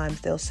sometimes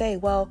they'll say,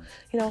 well,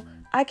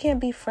 I can't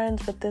be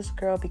friends with this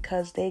girl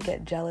because they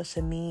get jealous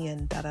of me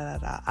and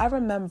da-da-da-da. I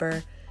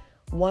remember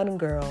one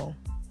girl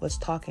was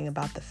talking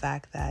about the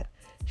fact that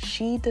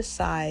she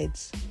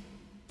decides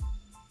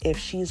if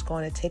she's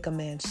going to take a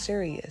man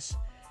serious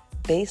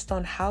based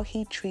on how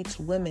he treats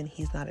women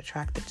he's not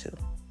attracted to.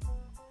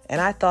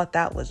 And I thought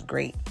that was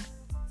great.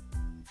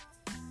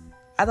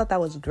 And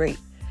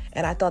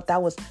I thought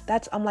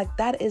I'm like,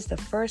 that is the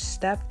first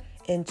step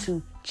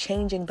into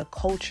changing the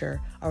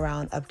culture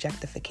around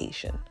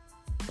objectification,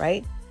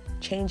 right?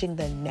 Changing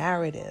the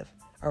narrative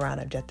around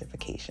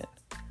objectification.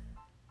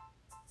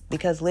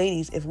 Because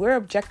ladies, if we're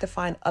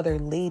objectifying other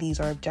ladies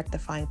or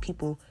objectifying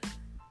people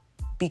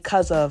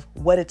because of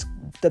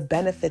the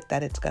benefit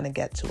that it's going to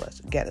get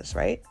us,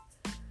 right?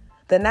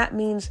 Then that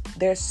means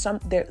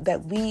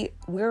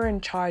we're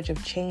in charge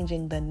of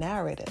changing the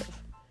narrative.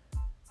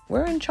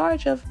 We're in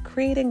charge of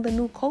creating the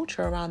new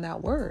culture around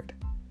that word,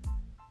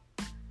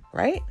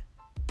 right?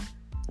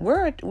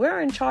 We're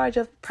in charge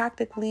of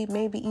practically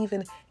maybe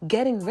even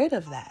getting rid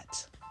of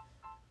that.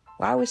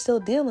 Why are we still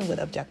dealing with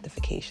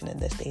objectification in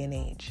this day and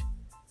age?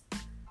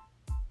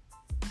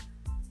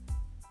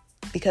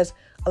 Because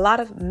a lot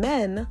of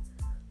men,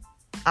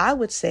 I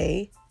would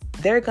say,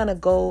 they're going to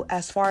go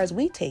as far as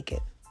we take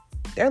it.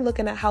 They're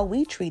looking at how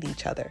we treat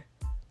each other.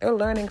 They're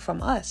learning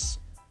from us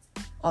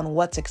on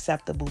what's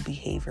acceptable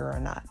behavior or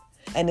not.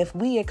 And if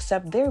we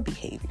accept their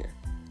behavior.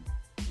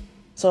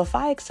 So if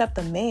I accept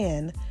a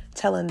man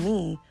telling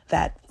me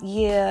that,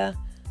 yeah,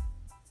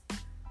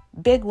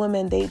 big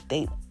women,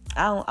 I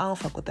don't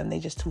fuck with them. They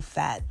just too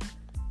fat.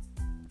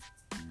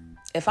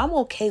 If I'm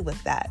okay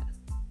with that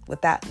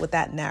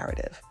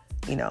narrative,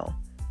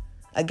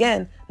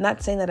 again,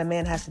 not saying that a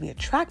man has to be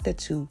attracted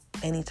to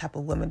any type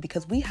of woman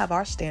because we have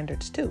our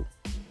standards too.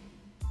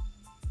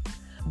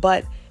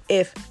 But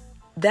if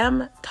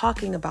them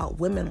talking about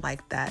women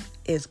like that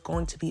is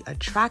going to be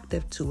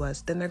attractive to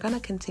us, then they're going to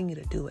continue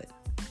to do it.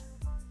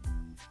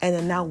 And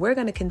then now we're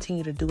going to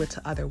continue to do it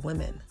to other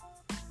women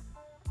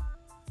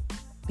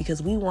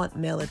because we want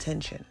male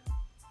attention,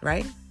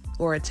 right?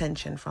 Or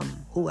attention from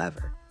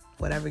whoever,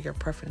 whatever your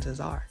preferences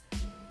are.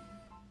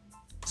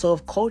 So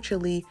if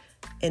culturally,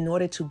 in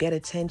order to get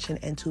attention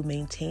and to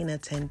maintain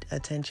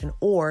attention,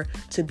 or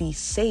to be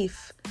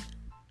safe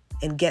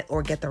and get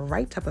the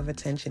right type of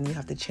attention, you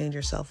have to change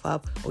yourself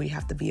up, or you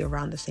have to be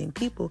around the same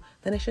people,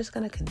 then it's just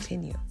going to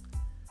continue.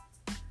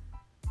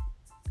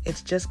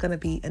 It's just going to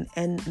be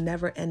an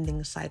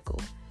never-ending cycle.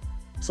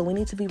 So we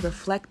need to be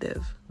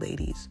reflective,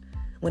 ladies,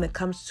 when it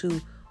comes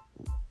to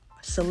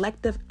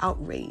selective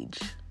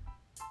outrage,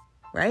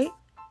 right?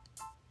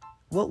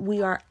 What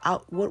we're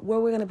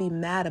going to be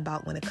mad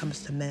about when it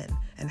comes to men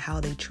and how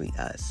they treat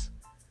us.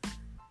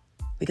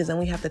 Because then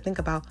we have to think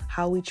about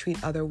how we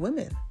treat other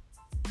women.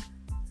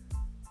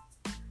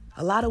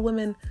 A lot of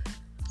women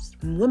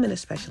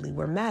especially,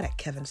 were mad at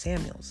Kevin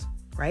Samuels,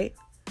 right?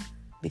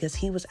 Because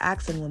he was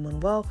asking women,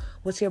 well,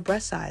 what's your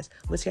breast size?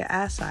 What's your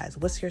ass size?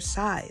 What's your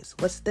size?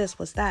 What's this?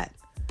 What's that?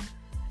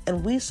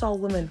 And we saw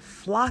women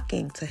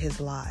flocking to his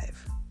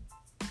live,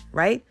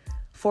 right?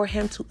 For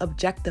him to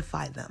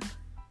objectify them.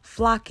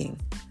 Flocking.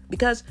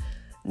 Because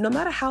no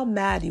matter how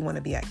mad you want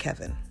to be at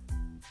Kevin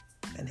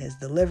and his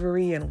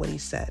delivery and what he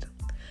said,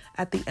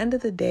 at the end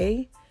of the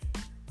day,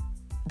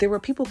 there were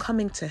people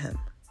coming to him.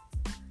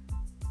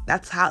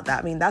 That's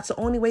the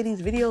only way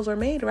these videos are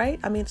made, right?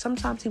 I mean,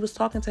 sometimes he was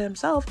talking to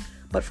himself,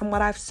 but from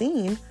what I've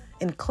seen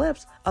in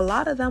clips, a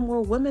lot of them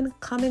were women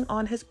coming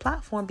on his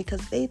platform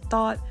because they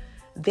thought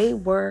they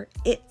were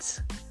it,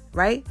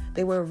 right?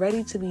 They were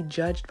ready to be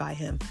judged by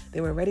him.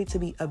 They were ready to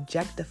be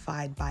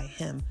objectified by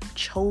him,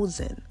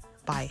 chosen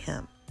by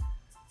him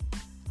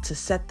to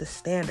set the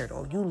standard,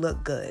 or you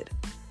look good.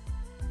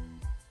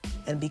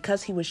 And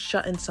because he was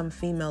shutting some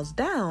females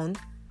down,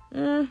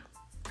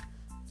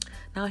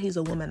 now he's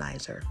a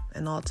womanizer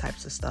and all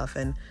types of stuff.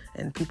 And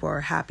people are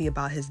happy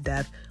about his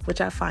death, which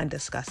I find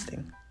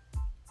disgusting.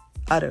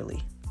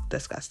 Utterly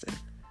disgusting.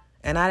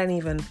 And I didn't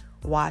even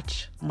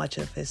watch much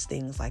of his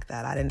things like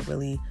that. I didn't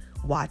really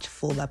watch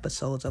full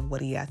episodes of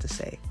what he had to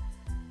say.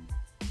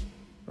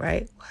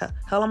 Right?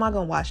 Hell am I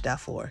going to watch that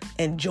for?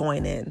 And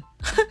join in.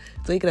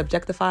 So he could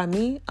objectify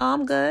me? Oh,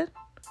 I'm good.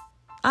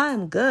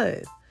 I'm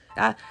good.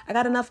 I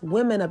got enough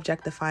women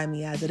objectifying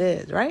me as it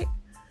is, right?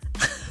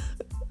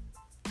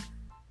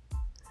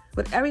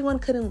 But everyone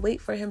couldn't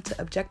wait for him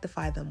to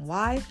objectify them.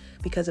 Why?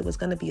 Because it was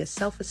going to be a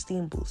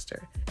self-esteem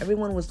booster.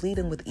 Everyone was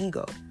leading with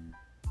ego.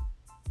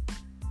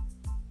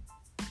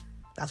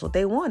 That's what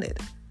they wanted.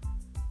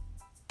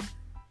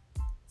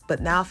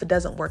 But now if it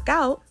doesn't work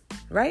out,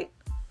 right?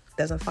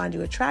 Doesn't find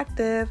you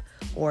attractive,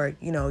 or,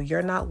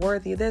 you're not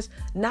worthy of this.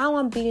 Now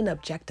I'm being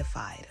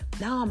objectified.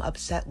 Now I'm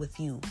upset with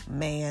you,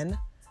 man.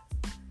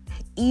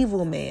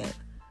 Evil man.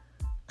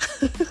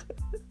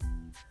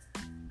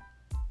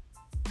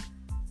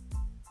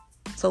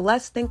 So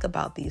let's think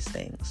about these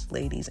things,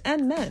 ladies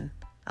and men.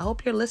 I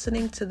hope you're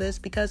listening to this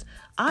because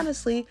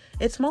honestly,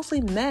 it's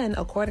mostly men,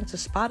 according to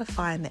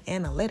Spotify and the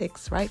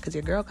analytics, right? Because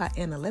your girl got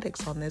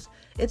analytics on this.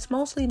 It's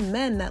mostly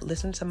men that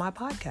listen to my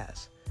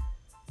podcast.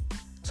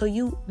 So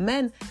you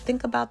men,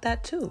 think about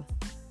that too.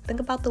 Think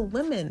about the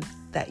women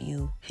that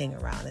you hang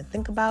around and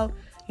think about,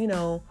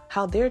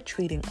 how they're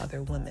treating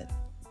other women.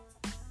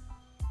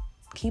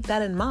 Keep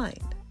that in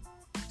mind,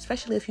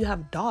 especially if you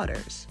have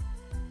daughters.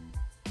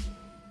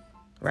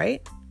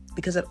 Right?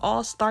 Because it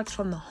all starts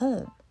from the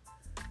home.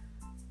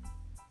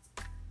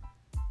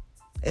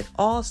 It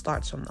all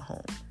starts from the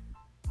home.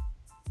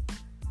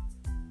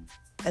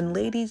 And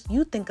ladies,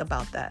 you think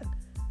about that.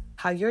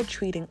 How you're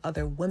treating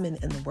other women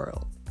in the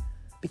world.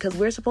 Because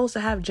we're supposed to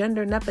have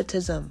gender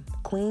nepotism,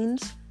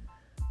 queens.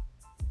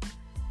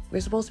 We're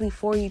supposed to be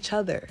for each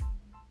other.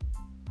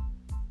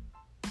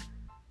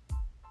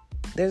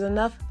 There's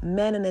enough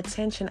men and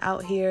attention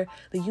out here.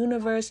 The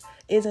universe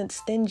isn't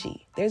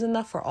stingy. There's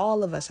enough for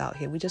all of us out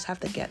here. We just have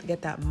to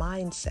get that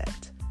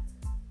mindset.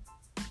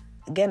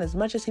 Again, as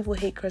much as people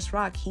hate Chris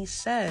Rock, he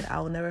said,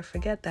 I will never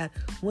forget that,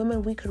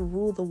 women, we could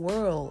rule the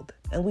world.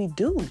 And we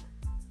do.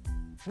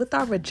 With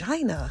our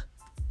vagina.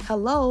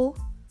 Hello.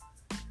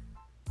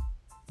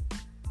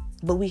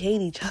 But we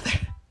hate each other.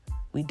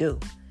 We do.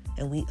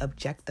 And we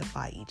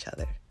objectify each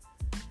other.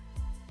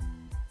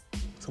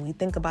 So we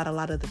think about a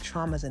lot of the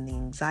traumas and the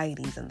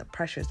anxieties and the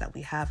pressures that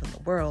we have in the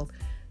world.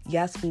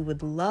 Yes, we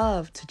would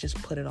love to just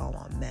put it all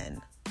on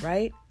men,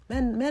 right?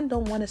 Men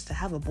don't want us to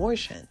have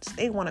abortions.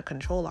 They want to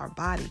control our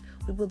body.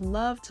 We would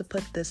love to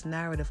put this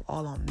narrative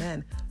all on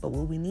men. But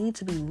what we need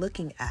to be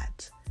looking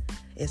at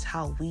is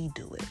how we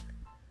do it.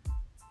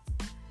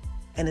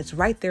 And it's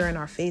right there in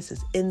our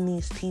faces, in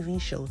these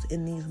TV shows,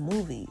 in these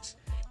movies,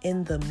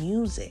 in the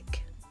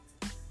music.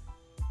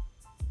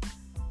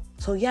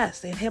 So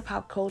yes, in hip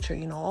hop culture,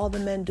 all the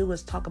men do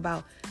is talk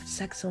about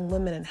sex and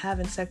women and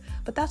having sex,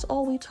 but that's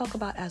all we talk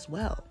about as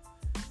well.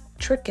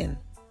 Tricking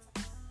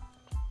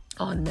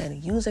on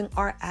men, using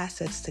our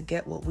assets to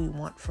get what we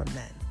want from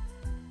men.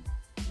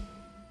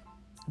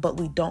 but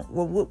we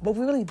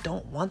really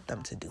don't want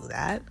them to do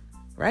that,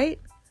 right?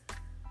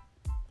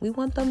 We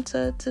want them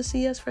to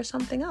see us for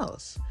something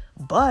else.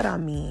 But I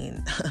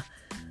mean,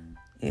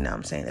 you know what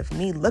I'm saying? If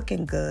me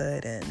looking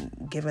good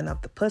and giving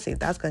up the pussy, if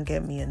that's going to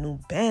get me a new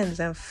Benz,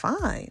 then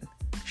fine.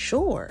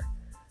 Sure.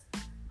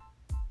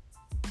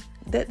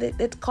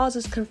 It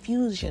causes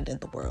confusion in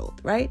the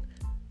world, right?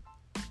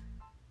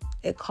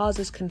 It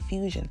causes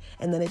confusion.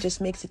 And then it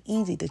just makes it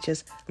easy to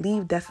just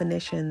leave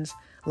definitions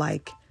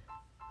like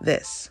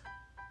this.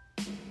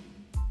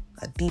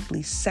 A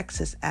deeply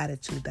sexist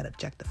attitude that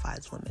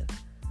objectifies women.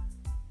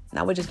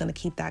 Now we're just going to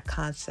keep that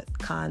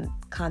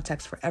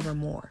context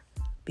forevermore,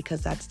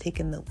 because that's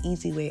taking the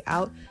easy way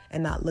out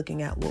and not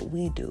looking at what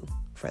we do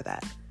for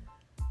that.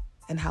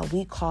 And how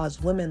we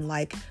cause women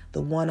like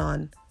the one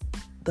on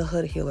the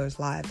Hood Healers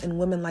Live, and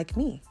women like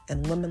me,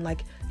 and women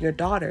like your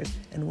daughters,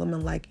 and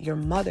women like your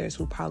mothers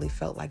who probably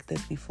felt like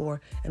this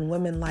before, and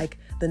women like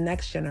the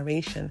next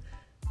generation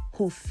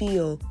who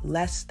feel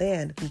less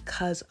than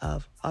because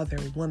of other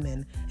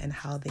women and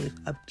how they've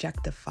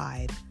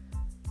objectified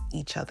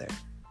each other.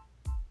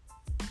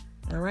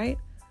 All right?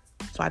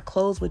 So I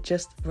close with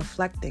just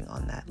reflecting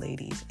on that,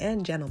 ladies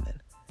and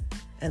gentlemen,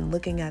 and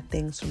looking at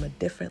things from a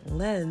different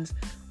lens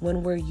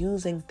when we're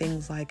using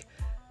things like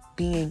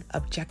being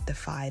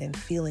objectified and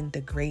feeling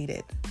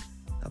degraded.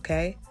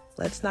 Okay?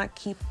 Let's not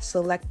keep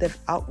selective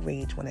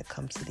outrage when it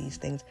comes to these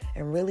things,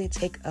 and really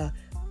take a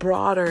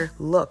broader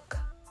look.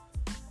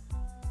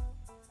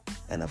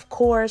 And of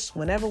course,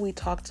 whenever we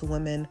talk to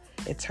women,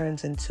 it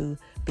turns into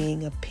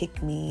being a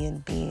pick-me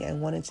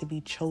and wanting to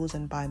be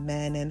chosen by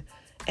men, and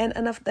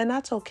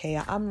that's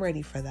okay. I'm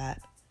ready for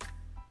that.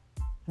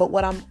 But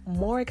what I'm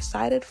more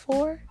excited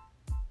for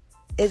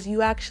is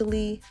you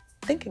actually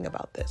thinking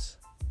about this,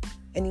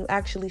 and you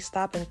actually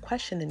stop and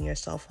questioning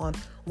yourself on,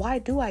 why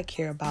do I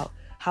care about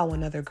how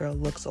another girl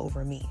looks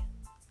over me?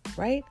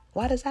 Right?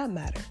 Why does that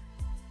matter?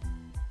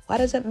 Why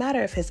does it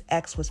matter if his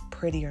ex was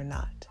pretty or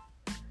not?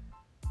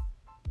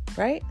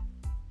 Right?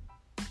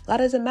 Why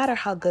does it matter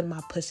how good my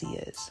pussy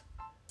is?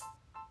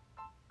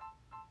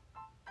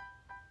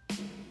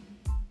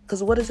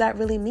 Because what does that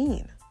really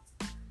mean?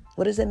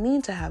 What does it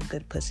mean to have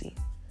good pussy?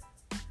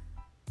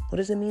 What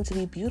does it mean to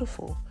be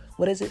beautiful?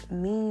 What does it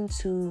mean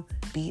to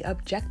be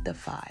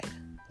objectified?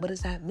 What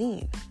does that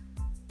mean?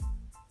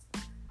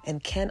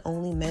 And can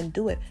only men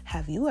do it?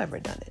 Have you ever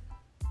done it?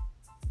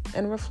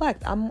 And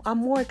reflect. I'm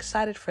more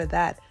excited for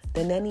that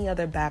than any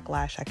other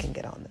backlash I can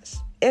get on this,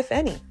 if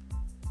any.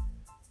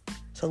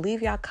 So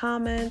leave your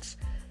comments,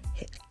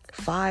 hit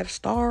 5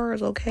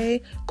 stars,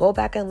 okay? Go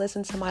back and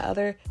listen to my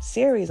other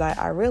series.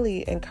 I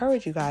really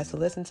encourage you guys to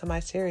listen to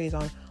my series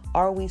on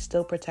Are We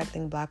Still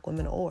Protecting Black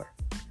Women Or?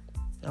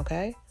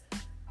 Okay?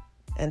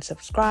 And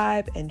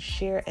subscribe and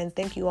share. And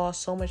thank you all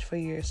so much for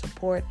your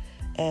support.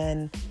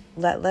 And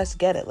let's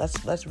get it.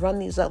 Let's run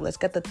these up. Let's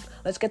get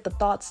the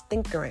thoughts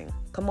tinkering.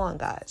 Come on,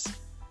 guys.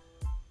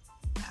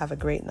 Have a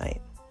great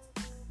night.